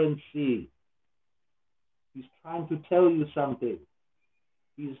currency. He's trying to tell you something.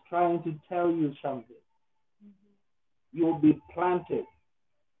 He's trying to tell you something. You'll be planted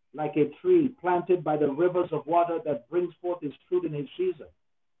like a tree planted by the rivers of water that brings forth his fruit in his season.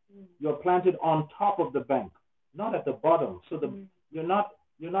 You're planted on top of the bank, not at the bottom. So you're not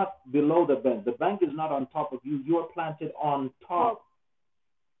below the bank. The bank is not on top of you. You're planted on top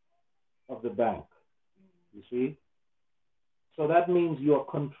of the bank. You see? So that means you're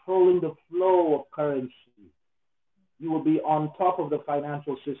controlling the flow of currency. You will be on top of the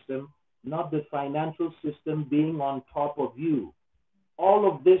financial system, not the financial system being on top of you. All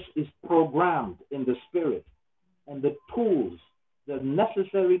of this is programmed in the spirit, and the tools, the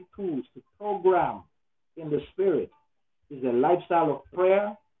necessary tools to program in the spirit is a lifestyle of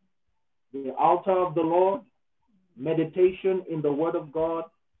prayer, the altar of the Lord, meditation in the Word of God,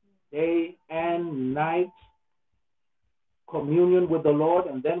 day and night, communion with the Lord,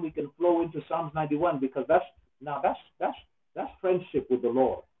 and then we can flow into Psalms 91 because that's friendship with the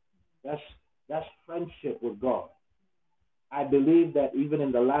Lord. That's friendship with God. I believe that even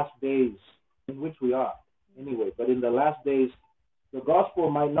in the last days, in which we are anyway, but in the last days, the gospel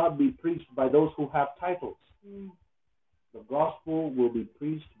might not be preached by those who have titles. The gospel will be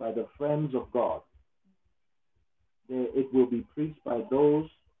preached by the friends of God. It will be preached by those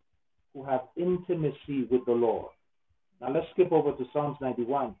who have intimacy with the Lord. Now let's skip over to Psalms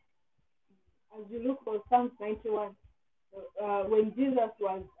 91. As you look for Psalms 91, when Jesus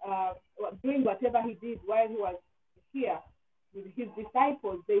was doing whatever he did while he was here with his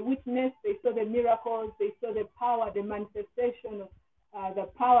disciples, they witnessed, they saw the miracles, they saw the power, the manifestation of the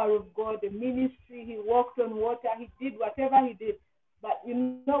power of God, the ministry. He walked on water, he did whatever he did. But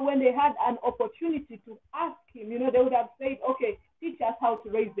when they had an opportunity to ask him, they would have said, okay, teach us how to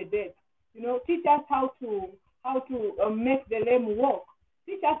raise the dead. Teach us how to make the lame walk.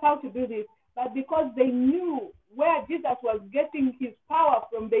 Teach us how to do this. But because they knew where Jesus was getting his power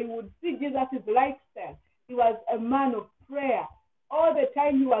from, they would see Jesus' lifestyle. He was a man of prayer. All the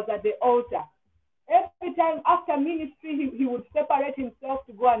time he was at the altar. Every time after ministry, he would separate himself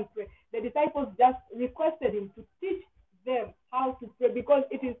to go and pray. The disciples just requested him to teach them how to pray, because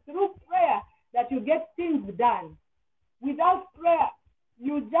it is through prayer that you get things done. Without prayer,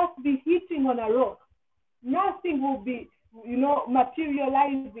 you just be hitting on a rock. Nothing will be,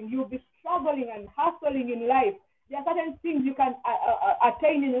 materializing. You'll be struggling and hustling in life. There are certain things you can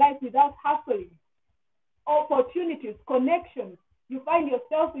attain in life without hustling. Opportunities, connections. You find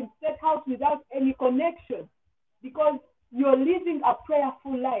yourself in state house without any connection because you're living a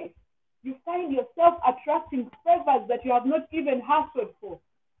prayerful life. You find yourself attracting favors that you have not even hustled for.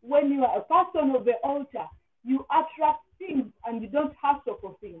 When you are a person of the altar, you attract things and you don't hustle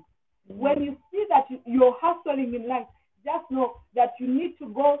for things. When you see that you're hustling in life, just know that you need to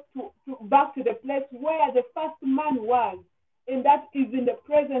go back to the place where the first man was, and that is in the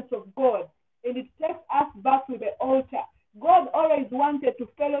presence of God. And it takes us back to the altar. God always wanted to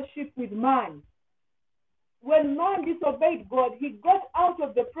fellowship with man. When man disobeyed God, he got out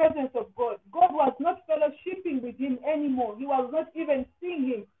of the presence of God. God was not fellowshipping with him anymore. He was not even seeing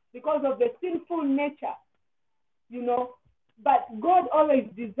him because of the sinful nature, you know. But God always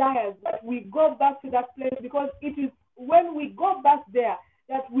desires that we go back to that place, because it is when we go back there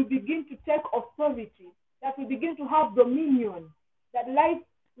that we begin to take authority, that we begin to have dominion, that life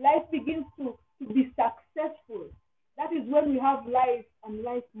begins to be successful. That is when we have life, and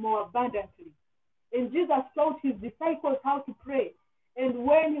life more abundantly. And Jesus taught his disciples how to pray. And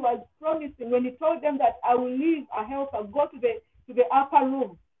when he was promising, when he told them that I will leave a helper, go to the upper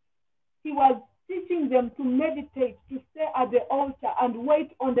room, he was teaching them to meditate, to stay at the altar and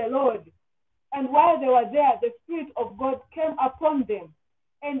wait on the Lord. And while they were there, the Spirit of God came upon them.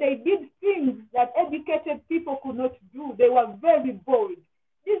 And they did things that educated people could not do. They were very bold.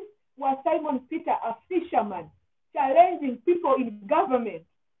 This was Simon Peter, a fisherman, challenging people in government.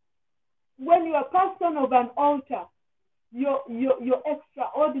 When you are a person of an altar, you're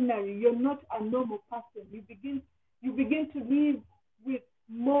extraordinary. You're not a normal person. You begin to live with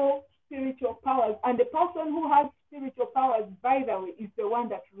more spiritual powers. And the person who has spiritual powers, by the way, is the one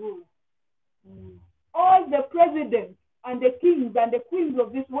that rules. All the presidents and the kings and the queens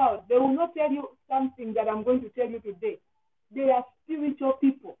of this world, they will not tell you something that I'm going to tell you today. They are spiritual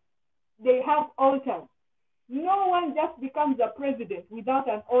people. They have altars. No one just becomes a president without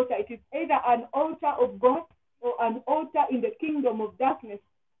an altar. It is either an altar of God or an altar in the kingdom of darkness,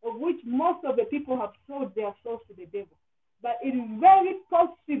 of which most of the people have sold their souls to the devil. But it is very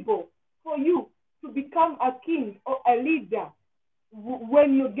possible for you to become a king or a leader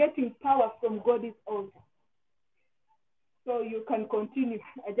when you're getting power from God's altar. So you can continue.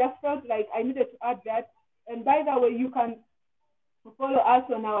 I just felt like I needed to add that. And by the way, you can follow us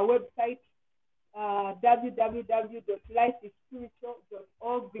on our website,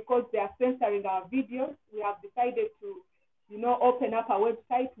 www.lifeisspiritual.org, because they are censoring our videos. We have decided to, open up our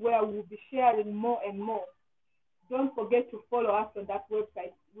website where we'll be sharing more and more. Don't forget to follow us on that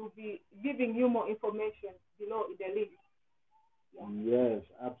website. We'll be giving you more information below in the link. Yeah. Yes,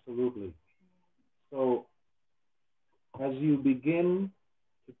 absolutely. So, as you begin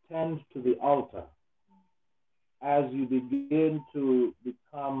to tend to the altar, as you begin to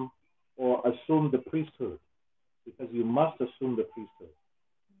become or assume the priesthood, because you must assume the priesthood.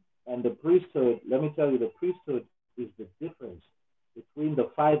 And the priesthood, let me tell you, the priesthood is the difference between the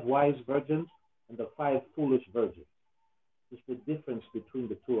 5 wise virgins and the 5 foolish virgins. It's the difference between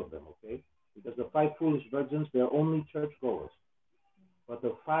the two of them, okay? Because the 5 foolish virgins, they're only churchgoers. But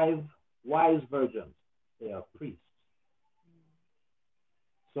the 5 wise virgins, they are priests.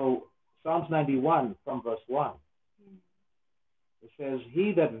 So Psalms 91 from verse 1, it says,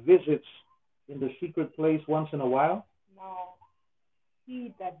 he that visits in the secret place once in a while? No.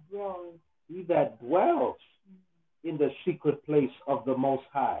 He that dwells. He that dwells in the secret place of the Most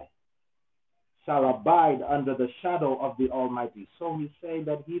High shall abide under the shadow of the Almighty. So he's saying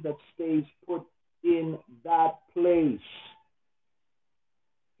that he that stays put in that place,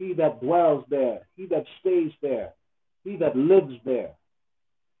 he that dwells there, he that stays there, he that lives there,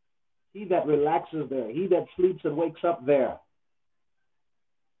 he that relaxes there, he that sleeps and wakes up there,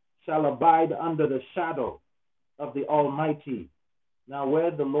 shall abide under the shadow of the Almighty. Now where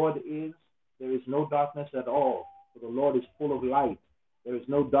the Lord is, there is no darkness at all, for the Lord is full of light. There is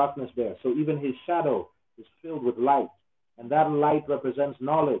no darkness there. So even his shadow is filled with light. And that light represents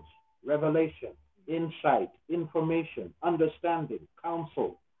knowledge, revelation, insight, information, understanding,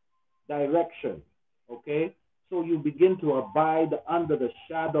 counsel, direction. Okay? So you begin to abide under the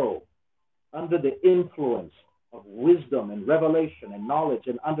shadow, under the influence of wisdom and revelation and knowledge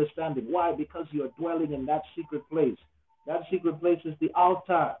and understanding. Why? Because you are dwelling in that secret place. That secret place is the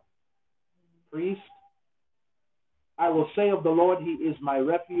altar. Priest, I will say of the Lord, he is my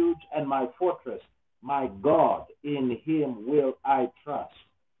refuge and my fortress, my God, in him will I trust.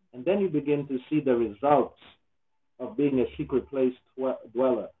 And then you begin to see the results of being a secret place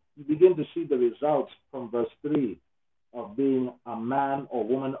dweller. You begin to see the results from verse 3 of being a man or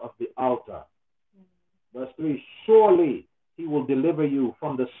woman of the altar. Verse 3, surely he will deliver you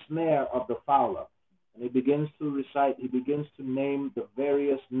from the snare of the fowler. And he begins to recite, he begins to name the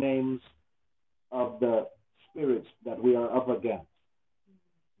various names of the spirits that we are up against.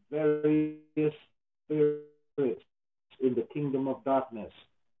 various spirits in the kingdom of darkness.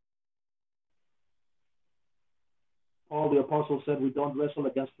 Paul the apostle said we don't wrestle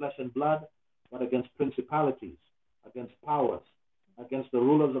against flesh and blood, but against principalities, against powers, against the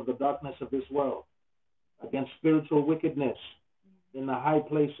rulers of the darkness of this world, against spiritual wickedness in the high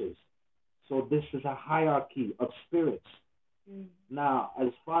places. So this is a hierarchy of spirits. Now, as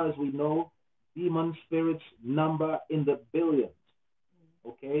far as we know, demon spirits number in the billions.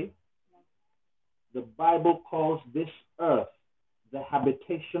 Okay? The Bible calls this earth the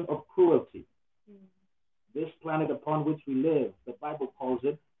habitation of cruelty. This planet upon which we live, the Bible calls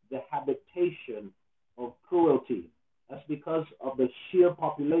it the habitation of cruelty. That's because of the sheer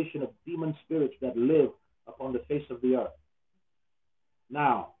population of demon spirits that live upon the face of the earth.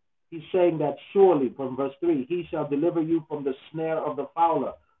 Now, he's saying that surely, from verse 3, he shall deliver you from the snare of the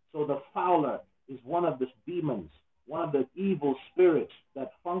fowler. So the fowler is one of the demons, one of the evil spirits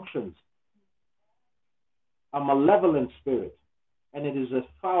that functions, a malevolent spirit. And it is a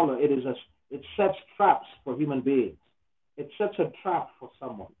fowler, it sets traps for human beings. It sets a trap for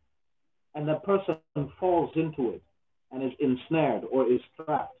someone. And the person falls into it and is ensnared or is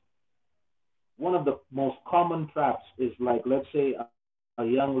trapped. One of the most common traps is like, let's say, a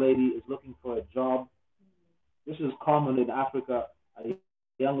young lady is looking for a job. This is common in Africa. A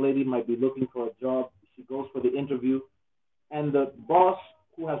young lady might be looking for a job. She goes for the interview, and the boss,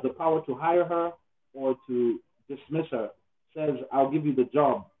 who has the power to hire her or to dismiss her, says, I'll give you the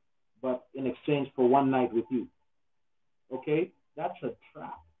job, but in exchange for one night with you. Okay? That's a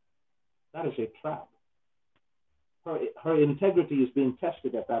trap. That is a trap. Her integrity is being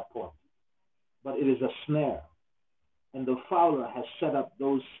tested at that point, but it is a snare. And the fowler has set up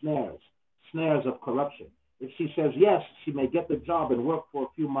those snares of corruption. If she says yes, she may get the job and work for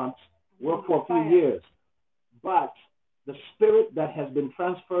a few months, work for a few years. But the spirit that has been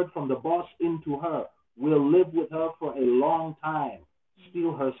transferred from the boss into her will live with her for a long time,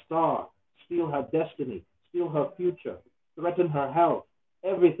 steal her star, steal her destiny, steal her future, threaten her health.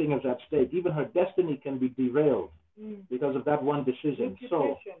 Everything is at stake. Even her destiny can be derailed because of that one decision.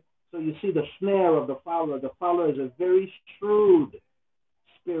 So you see the snare of the fowler. The fowler is a very shrewd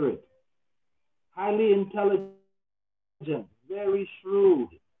spirit, highly intelligent, very shrewd,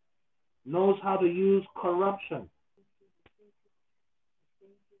 knows how to use corruption.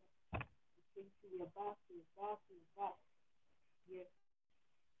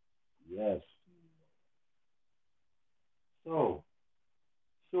 Yes. So,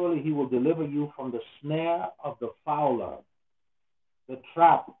 surely he will deliver you from the snare of the fowler, the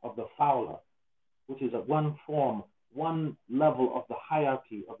trap of the fowler, which is at one form, one level of the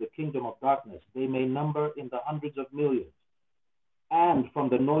hierarchy of the kingdom of darkness. They may number in the hundreds of millions. And from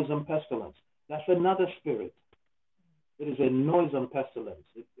the noisome pestilence. That's another spirit. It is a noisome pestilence.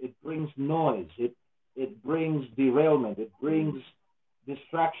 It brings noise. It brings derailment. It brings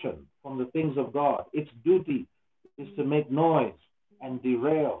distraction from the things of God. Its duty is to make noise and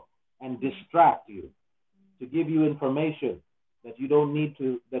derail and distract you, to give you information that you don't need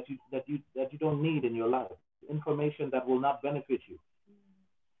that you don't need in your life, information that will not benefit you.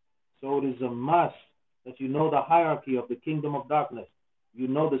 So it is a must that you know the hierarchy of the kingdom of darkness. You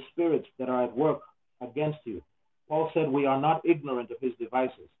know the spirits that are at work against you. Paul said we are not ignorant of his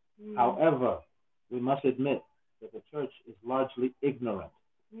devices. However, we must admit that the church is largely ignorant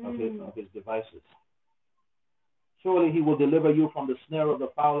of his devices. Surely he will deliver you from the snare of the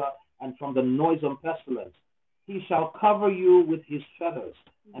fowler and from the noisome pestilence. He shall cover you with his feathers,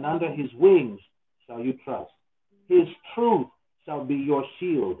 and under his wings shall you trust. His truth shall be your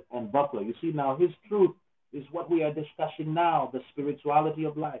shield and buckler. You see, now his truth is what we are discussing now, the spirituality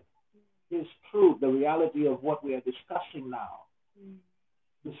of life. His truth, the reality of what we are discussing now.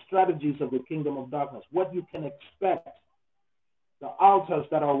 The strategies of the kingdom of darkness, what you can expect. The altars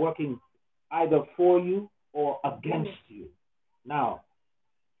that are working either for you or against you. Now,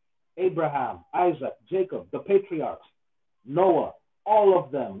 Abraham, Isaac, Jacob, the patriarchs, Noah, all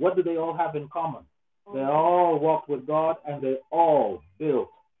of them, what do they all have in common? They all walked with God, and they all built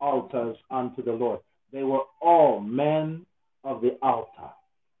altars unto the Lord. They were all men of the altar.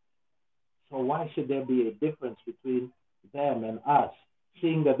 So why should there be a difference between them and us?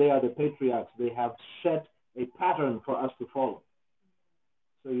 Seeing that they are the patriarchs, they have set a pattern for us to follow.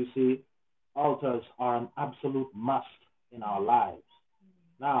 So you see, altars are an absolute must in our lives.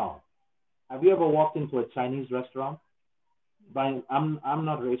 Now, have you ever walked into a Chinese restaurant? I'm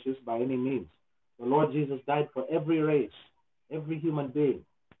not racist by any means. The Lord Jesus died for every race, every human being.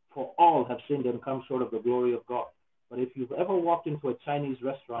 For all have sinned and come short of the glory of God. But if you've ever walked into a Chinese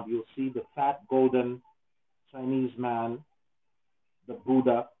restaurant, you'll see the fat, golden Chinese man, the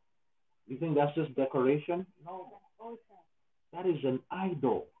Buddha, You think that's just decoration? No. That is an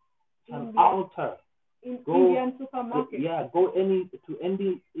idol. It's an altar. Indian supermarket. Go to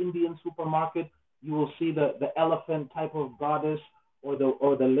any Indian supermarket. You will see the elephant type of goddess, or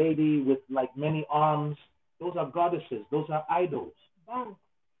the lady with like many arms. Those are goddesses. Those are idols.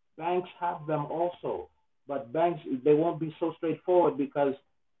 Banks have them also, but banks, they won't be so straightforward, because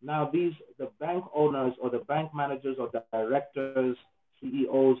now the bank owners or the bank managers or directors,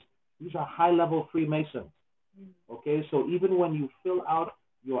 CEOs, these are high-level Freemasons. Okay, so even when you fill out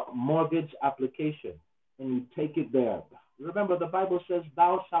your mortgage application and you take it there, remember the Bible says,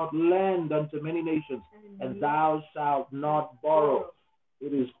 "Thou shalt lend unto many nations, and thou shalt not borrow."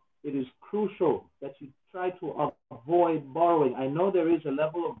 It is crucial that you try to avoid borrowing. I know there is a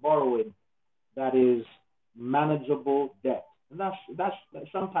level of borrowing that is manageable debt, and that's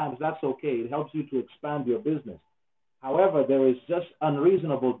sometimes that's okay. It helps you to expand your business. However, there is just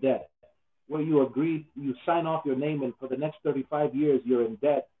unreasonable debt, where you agree, you sign off your name, and for the next 35 years you're in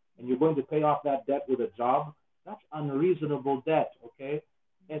debt, and you're going to pay off that debt with a job. That's unreasonable debt, okay?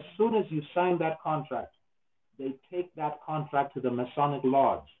 As soon as you sign that contract, they take that contract to the Masonic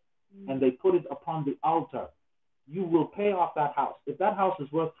Lodge, and they put it upon the altar. You will pay off that house. If that house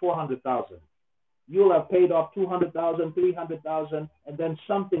is worth $400,000, you'll have paid off $200,000, $300,000, and then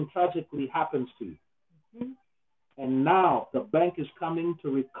something tragically happens to you. And now the bank is coming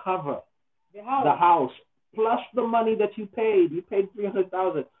to recover the house plus the money that you paid. You paid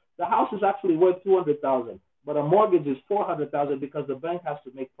 $300,000. The house is actually worth $200,000, but a mortgage is $400,000 because the bank has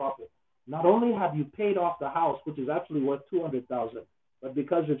to make profit. Not only have you paid off the house, which is actually worth $200,000, but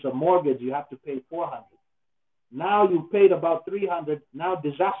because it's a mortgage, you have to pay $400,000. Now you paid about $300,000. Now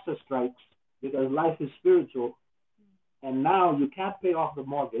disaster strikes because life is spiritual, and now you can't pay off the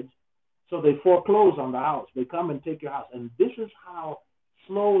mortgage, so they foreclose on the house. They come and take your house, and this is how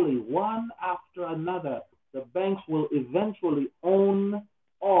slowly, one after another, the banks will eventually own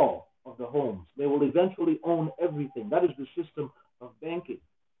all of the homes. They will eventually own everything. That is the system of banking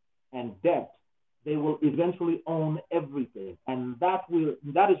and debt. They will eventually own everything, and that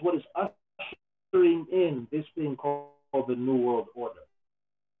is what is ushering in this thing called the New World Order.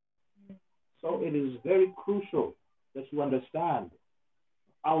 So it is very crucial that you understand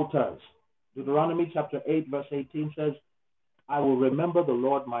altars. Deuteronomy chapter 8 verse 18 says, "I will remember the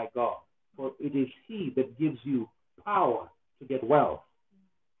Lord my God, for it is he that gives you power to get wealth."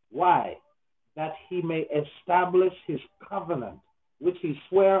 Why? That he may establish his covenant, which he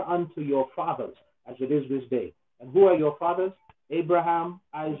sware unto your fathers, as it is this day. And who are your fathers? Abraham,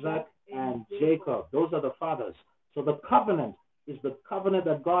 Isaac, and Jacob. Those are the fathers. So the covenant is the covenant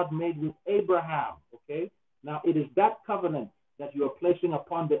that God made with Abraham. Okay? Now it is that covenant that you are placing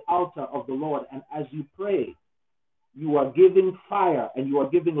upon the altar of the Lord. And as you pray, you are giving fire and you are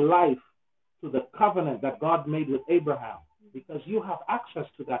giving life to the covenant that God made with Abraham, because you have access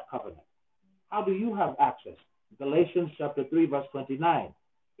to that covenant. How do you have access? Galatians chapter 3 verse 29.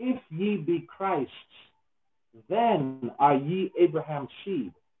 "If ye be Christ's, then are ye Abraham's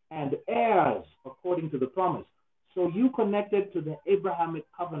seed, and heirs according to the promise." So you connected to the Abrahamic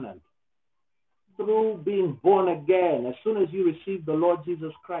covenant through being born again. As soon as you receive the Lord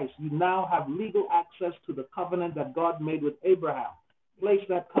Jesus Christ, you now have legal access to the covenant that God made with Abraham. Place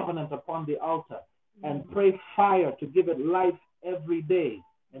that covenant upon the altar and pray fire to give it life every day.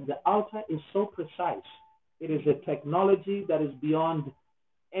 And the altar is so precise. It is a technology that is beyond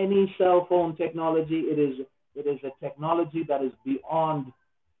any cell phone technology. It is a technology that is beyond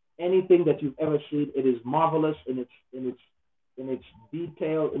anything that you've ever seen. It is marvelous in its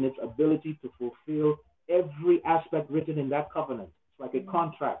detail, in its ability to fulfill every aspect written in that covenant. It's like a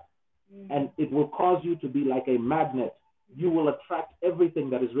contract, and it will cause you to be like a magnet. You will attract everything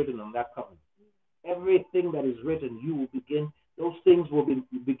that is written on that covenant. Everything that is written, you will begin. Those things will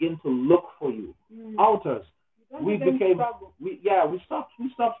begin to look for you. Altars. We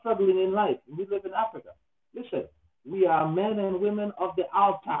stopped struggling in life. We live in Africa. Listen, we are men and women of the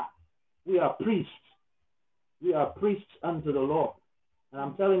altar. We are priests. We are priests unto the Lord. And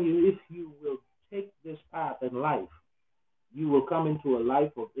I'm telling you, if you will take this path in life, you will come into a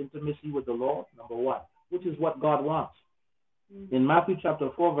life of intimacy with the Lord, number one, which is what God wants. In Matthew chapter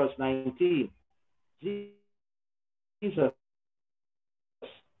 4, verse 19, Jesus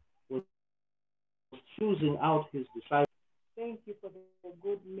was choosing out his disciples. Thank you for the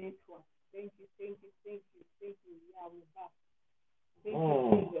good network. Thank you. Yeah, we're back. Thank you,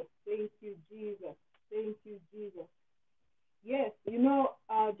 Jesus. Thank you, Jesus. Thank you, Jesus. Yes,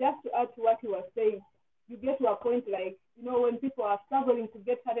 just to add to what you were saying, you get to a point like, when people are struggling to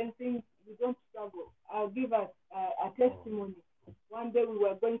get certain things, you don't struggle. I'll give us a testimony. One day we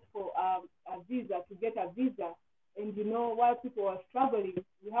were going for while people were struggling,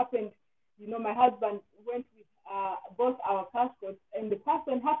 we happened, my husband went with both our passports, and the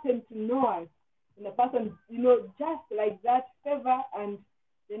person happened to know us. And the person, just like that, favor, and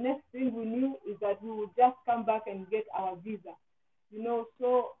the next thing we knew is that we would just come back and get our visa.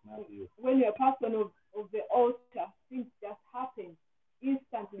 So when you're a person of the altar, things just happen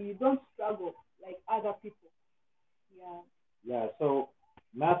instantly. You don't struggle like other people. Yeah, so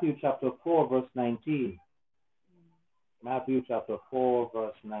Matthew chapter 4, verse 19. Matthew chapter 4,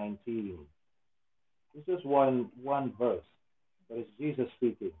 verse 19. This is one verse, but it's Jesus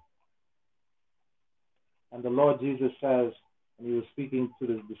speaking. And the Lord Jesus says, and he was speaking to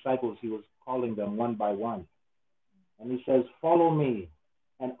the disciples, he was calling them one by one. And he says, follow me,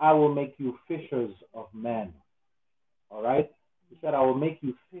 and I will make you fishers of men. All right? He said, I will make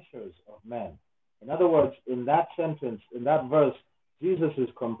you fishers of men. In other words, in that sentence, in that verse, Jesus is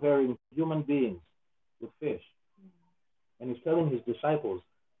comparing human beings with fish. And he's telling his disciples,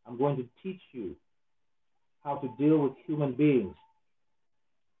 I'm going to teach you how to deal with human beings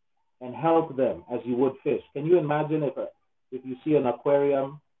and help them as you would fish. Can you imagine if you see an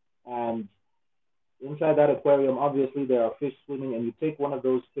aquarium, and inside that aquarium, obviously there are fish swimming, and you take one of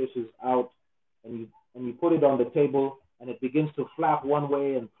those fishes out and you put it on the table, and it begins to flap one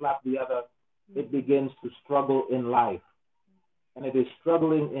way and flap the other. It begins to struggle in life. And it is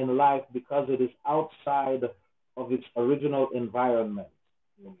struggling in life because it is outside of its original environment.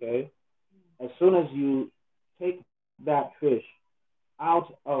 Okay? As soon as you take that fish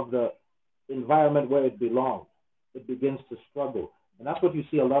out of the environment where it belongs, it begins to struggle. And that's what you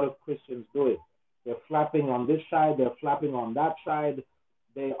see a lot of Christians doing. They're flapping on this side, they're flapping on that side.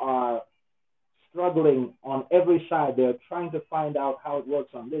 They are struggling on every side. They're trying to find out how it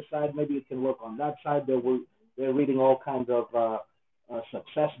works on this side. Maybe it can work on that side. They're reading all kinds of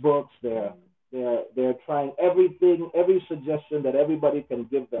success books. They're trying everything, every suggestion that everybody can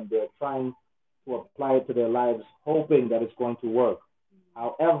give them. They're trying to apply it to their lives, hoping that it's going to work.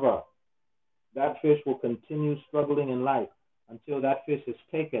 However, that fish will continue struggling in life until that fish is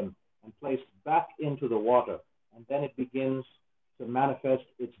taken and placed back into the water. And then it begins to manifest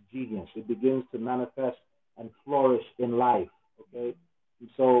its genius. It begins to manifest and flourish in life. Okay? And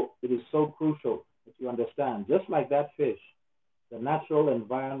so it is so crucial that you understand, just like that fish, the natural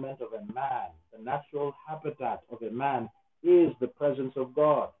environment of a man, the natural habitat of a man is the presence of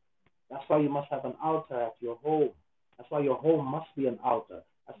God. That's why you must have an altar at your home. That's why your home must be an altar.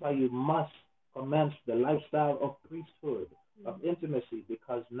 That's why you must commence the lifestyle of priesthood, of intimacy,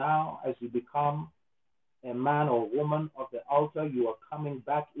 because now as you become a man or woman of the altar, you are coming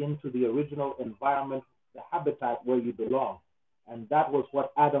back into the original environment, the habitat where you belong. And that was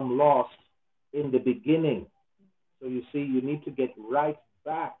what Adam lost in the beginning. So you see, you need to get right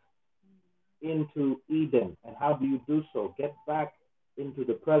back into Eden. And how do you do so? Get back into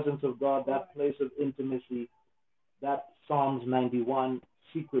the presence of God, that place of intimacy, that Psalms 91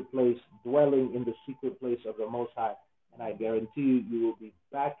 secret place, dwelling in the secret place of the Most High. And I guarantee you, you will be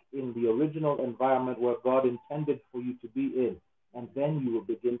back in the original environment where God intended for you to be in. And then you will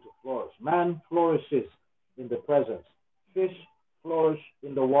begin to flourish. Man flourishes in the presence. Fish flourish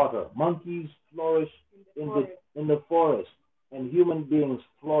in the water. Monkeys flourish in the forest. And human beings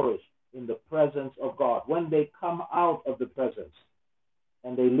flourish in the presence of God. When they come out of the presence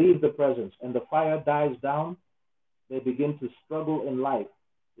and they leave the presence and the fire dies down, they begin to struggle in life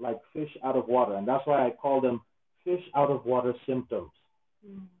like fish out of water. And that's why I call them fish out of water symptoms.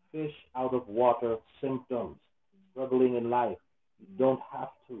 Fish out of water symptoms. Struggling in life. You don't have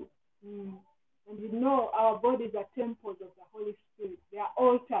to. And our bodies are temples of the Holy Spirit. They are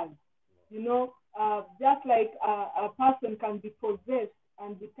altars. Just like a person can be possessed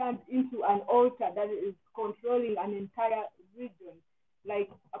and be turned into an altar that is controlling an entire region. Like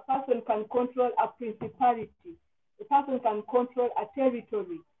a person can control a principality. A person can control a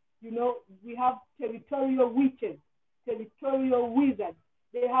territory. We have territorial witches, territorial wizards.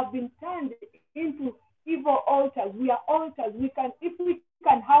 They have been turned into evil altars. We are altars. If we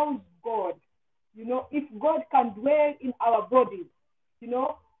can house God, if God can dwell in our bodies,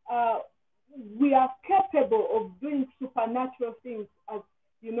 we are capable of doing supernatural things,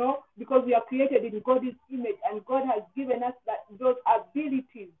 because we are created in God's image, and God has given us those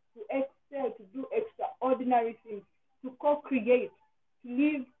abilities to excel, to do extraordinary things, to co-create, to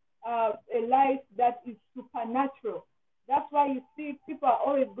live a life that is supernatural. That's why you see people are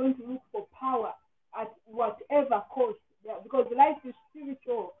always going to look for power at whatever cost, because life is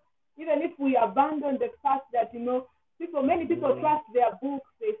spiritual. Even if we abandon the fact that, many people trust their books.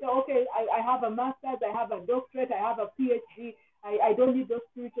 They say, okay, I have a master's, I have a doctorate, I have a PhD. I don't need those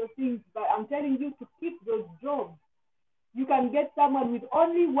spiritual things. But I'm telling you to keep those jobs. You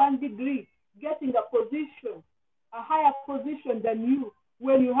one degree, getting a position, a higher position than you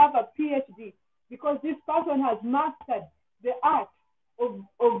when you have a PhD, because this person has mastered the art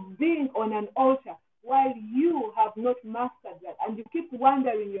of being on an altar, while you have not mastered that. And you keep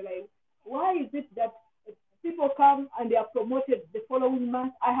wondering, you're like, why is it that people come and they are promoted the following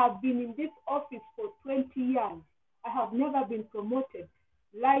month? I have been in this office for 20 years. I have never been promoted.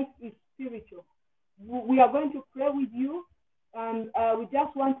 Life is spiritual. We are going to pray with you, and we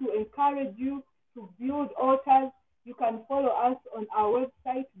just want to encourage you to build altars. You can follow us on our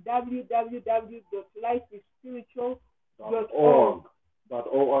website, www.lifeisspiritual.org.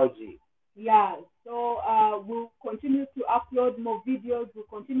 Yeah, so we'll continue to upload more videos.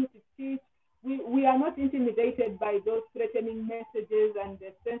 We'll continue to teach. We are not intimidated by those threatening messages and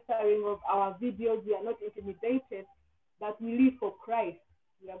the censoring of our videos. We are not intimidated, but we live for Christ.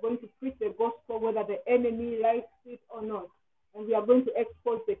 We are going to preach the gospel whether the enemy likes it or not. And we are going to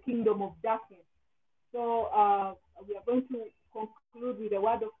expose the kingdom of darkness. So we are going to conclude with a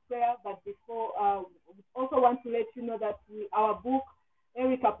word of prayer. But before, we also want to let you know that our book,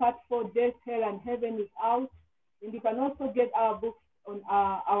 Erika Part 4, Death, Hell, and Heaven is out. And you can also get our books on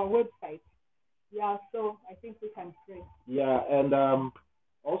our website. Yeah, so I think we can pray. Yeah, and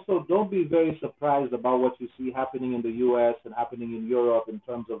also don't be very surprised about what you see happening in the U.S. and happening in Europe in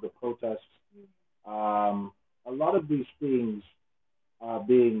terms of the protests. A lot of these things are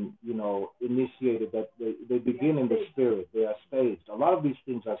being, initiated, that they begin in the spirit. They are staged. A lot of these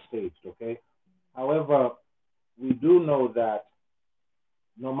things are staged, okay? However, we do know that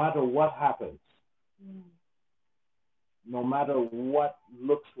no matter what happens, no matter what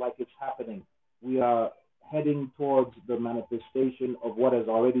looks like it's happening, we are heading towards the manifestation of what has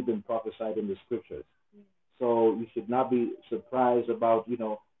already been prophesied in the scriptures. So you should not be surprised about,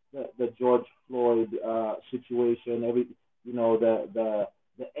 the George Floyd situation, the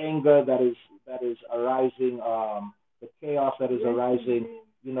anger that is arising, the chaos that is arising,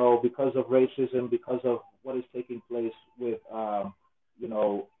 because of racism, because of what is taking place with,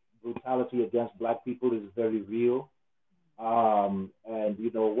 brutality against Black people is very real. And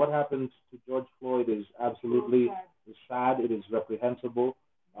what happened to George Floyd is absolutely sad. It is reprehensible.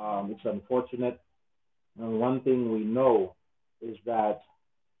 It's unfortunate. And one thing we know is that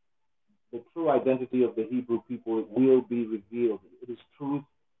the true identity of the Hebrew people will be revealed. It is truth.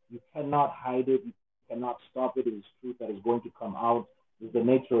 You cannot hide it. You cannot stop it. It is truth that is going to come out. It's the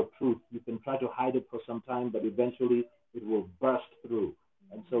nature of truth. You can try to hide it for some time, but eventually it will burst through.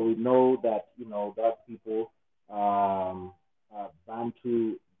 And so we know that, that people,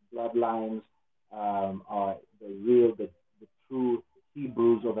 Bantu bloodlines are the true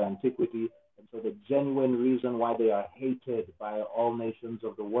Hebrews of antiquity. And so the genuine reason why they are hated by all nations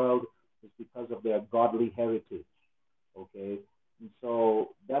of the world is because of their godly heritage. Okay? And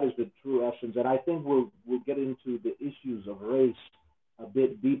so that is the true essence. And I think we'll get into the issues of race a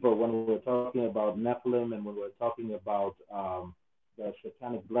bit deeper when we're talking about Nephilim and when we're talking about the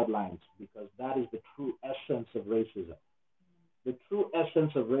satanic bloodlines, because that is the true essence of racism. The true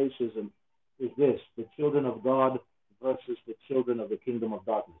essence of racism is this: the children of God versus the children of the kingdom of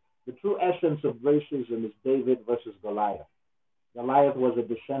darkness. The true essence of racism is David versus Goliath. Goliath was a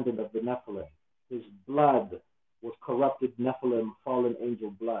descendant of the Nephilim. His blood was corrupted Nephilim, fallen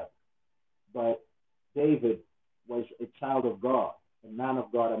angel blood. But David was a child of God, a man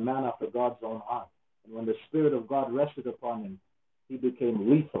of God, a man after God's own heart. And when the Spirit of God rested upon him, he became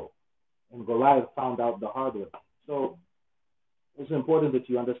lethal. And Goliath found out the hard way. So it's important that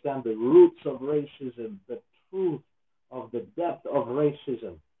you understand the roots of racism, the truth of the depth of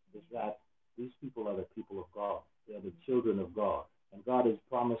racism is that these people are the people of God. They are the children of God. And God has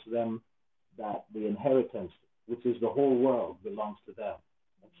promised them that the inheritance, which is the whole world, belongs to them.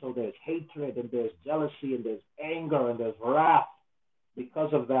 And so there's hatred and there's jealousy and there's anger and there's wrath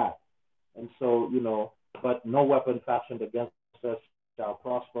because of that. And so, but no weapon fashioned against us shall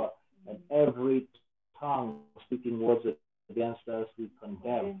prosper, and every tongue speaking words against us we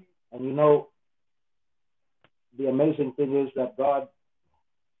condemn. And the amazing thing is that God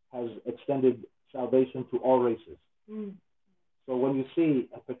has extended salvation to all races. So when you see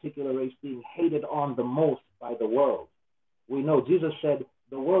a particular race being hated on the most by the world, we know Jesus said,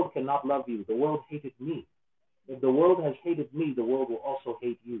 the world cannot love you. The world hated me. If the world has hated me, the world will also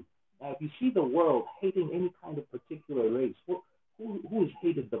hate you. Now, if you see the world hating any kind of particular race, who is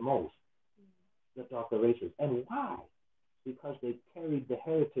hated the most? The darker races. And why? Because they carried the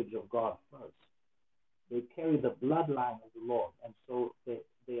heritage of God first. They carry the bloodline of the Lord. And so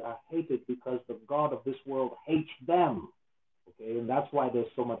they are hated because the God of this world hates them. Okay, and that's why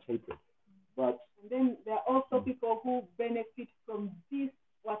there's so much hatred. And then there are also people who benefit from this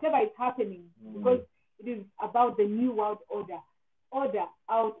whatever is happening, because it is about the new world order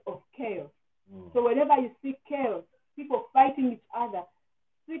out of chaos. So whenever you see chaos, people fighting each other,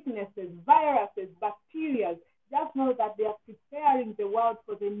 sicknesses, viruses, bacteria, just know that they are preparing the world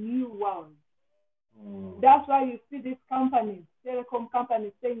for the new world. That's why you see these companies, telecom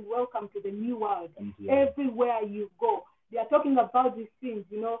companies, saying, welcome to the new world. Everywhere you go, they are talking about these things.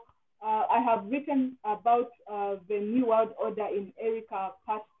 I have written about the new world order in Erika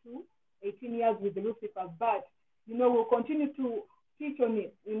Part 2, 18 years with Lucifer. But, we'll continue to teach on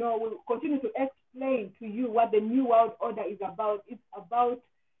it. We'll continue to explain to you what the new world order is about. It's about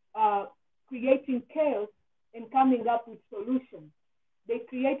creating chaos and coming up with solutions. They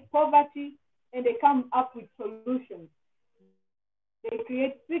create poverty and they come up with solutions. They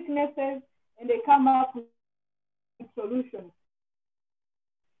create sicknesses and they come up with solutions.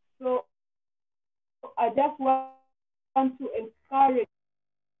 So I just want to encourage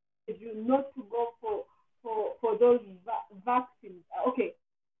you not to go for those vaccines. Okay.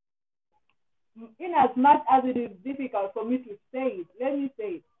 In as much as it is difficult for me to say it, let me say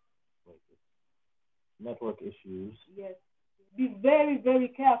it. Network issues. Yes. Be very, very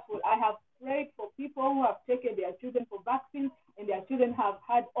careful. I have prayed for people who have taken their children for vaccines and their children have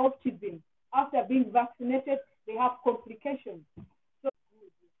had autism. After being vaccinated, they have complications. So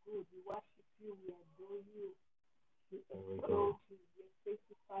good. We worship you. We adore you. We exalt you. Thank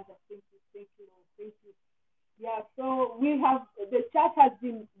you, Father. Thank you, Lord. Thank you. Yeah, so the church has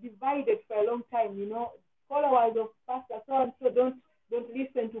been divided for a long time, followers of Pastor so-and-so don't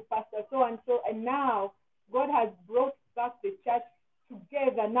listen to Pastor so-and-so, and now God has brought back the church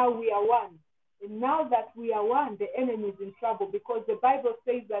together. Now we are one. And now that we are one, the enemy is in trouble, because the Bible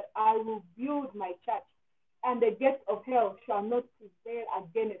says that I will build my church, and the gates of hell shall not prevail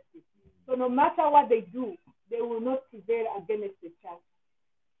against it. So no matter what they do, they will not prevail against the church.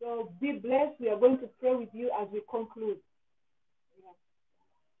 So be blessed. We are going to pray with you as we conclude.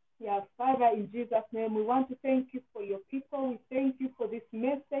 Yeah, Father, in Jesus' name, we want to thank you for your people. We thank you for this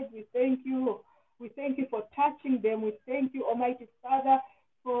message. We thank you for touching them. We thank you, Almighty Father,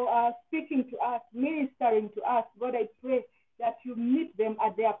 for speaking to us, ministering to us. God, I pray that you meet them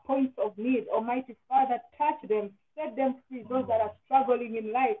at their points of need. Almighty Father, touch them, set them free, those that are struggling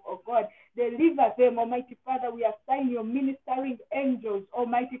in life, oh God. Deliver them, Almighty Father. We assign your ministering angels,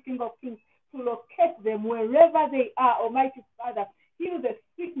 Almighty King of Kings, to locate them wherever they are, Almighty Father. Heal the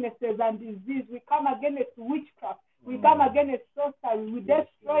sicknesses and disease. We come against witchcraft. We come against sorcery. We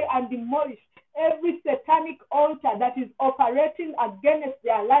destroy and demolish every satanic altar that is operating against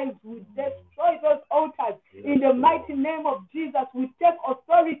their lives. We destroy those altars in the mighty name of Jesus. We take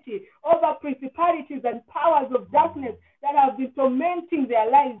authority over principalities and powers of darkness that have been tormenting their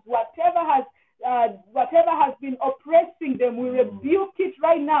lives. Whatever has been oppressing them, we rebuke it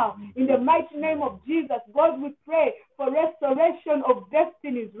right now in the mighty name of Jesus. God, we pray for restoration of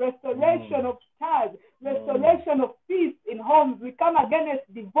destinies, restoration of stars, restoration of peace in homes. We come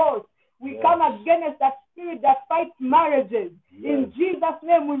against divorce. We come against that spirit that fights marriages. In Jesus'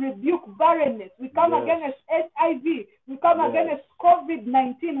 name, we rebuke barrenness. We come against HIV. We come against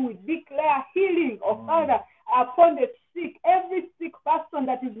COVID-19. We declare healing, Father, upon the sick, every sick person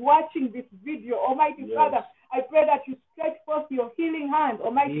that is watching this video. Almighty Father, I pray that you stretch forth your healing hand,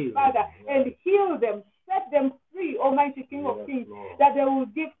 Almighty Father, and heal them, set them free, Almighty King of Kings, that they will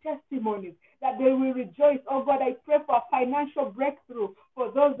give testimonies, that they will rejoice. Oh God, I pray for a financial breakthrough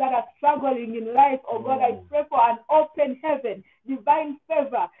for those that are struggling in life. Oh God, I pray for an open heaven, divine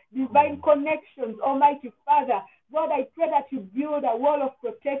favor, divine connections, Almighty Father. God, I pray that you build a wall of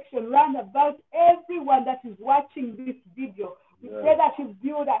protection round about everyone that is watching this video. We pray that you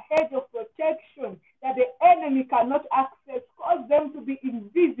build a hedge of protection that the enemy cannot access. Cause them to be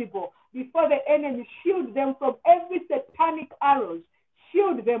invisible before the enemy. Shield them from every satanic arrows.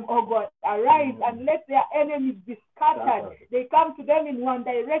 Shield them, oh God. Arise and let their enemies be scattered. They come to them in one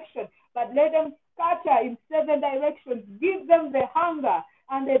direction, but let them scatter in 7 directions. Give them the hunger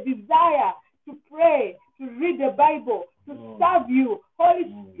and the desire to pray, to read the Bible, to serve you.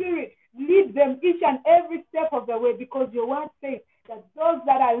 Holy Spirit, lead them each and every step of the way, because your word says that those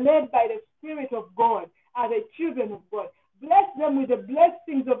that are led by the Spirit of God are the children of God. Bless them with the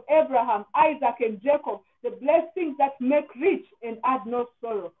blessings of Abraham, Isaac, and Jacob, the blessings that make rich and add no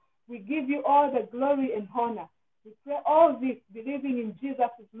sorrow. We give you all the glory and honor. We pray all this believing in Jesus'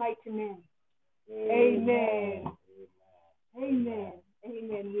 mighty name. Amen. Amen.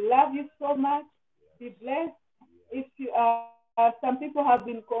 Amen. We love you so much. Be blessed. If you some people have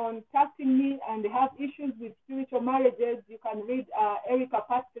been contacting me and they have issues with spiritual marriages, you can read Erika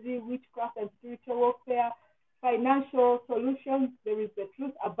Part 3, Witchcraft and Spiritual Warfare. financial solutions. There is the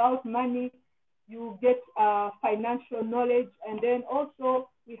truth about money. You get financial knowledge. And then also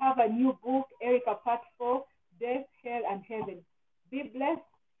we have a new book, Erika Part 4, Death, Hell, and Heaven. Be blessed.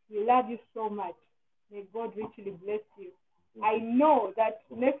 We love you so much. May God richly bless you. I know that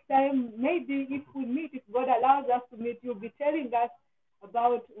next time, maybe if we meet, if God allows us to meet, you'll be telling us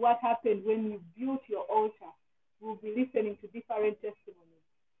about what happened when you built your altar. We'll be listening to different testimonies.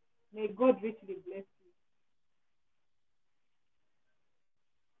 May God richly bless you.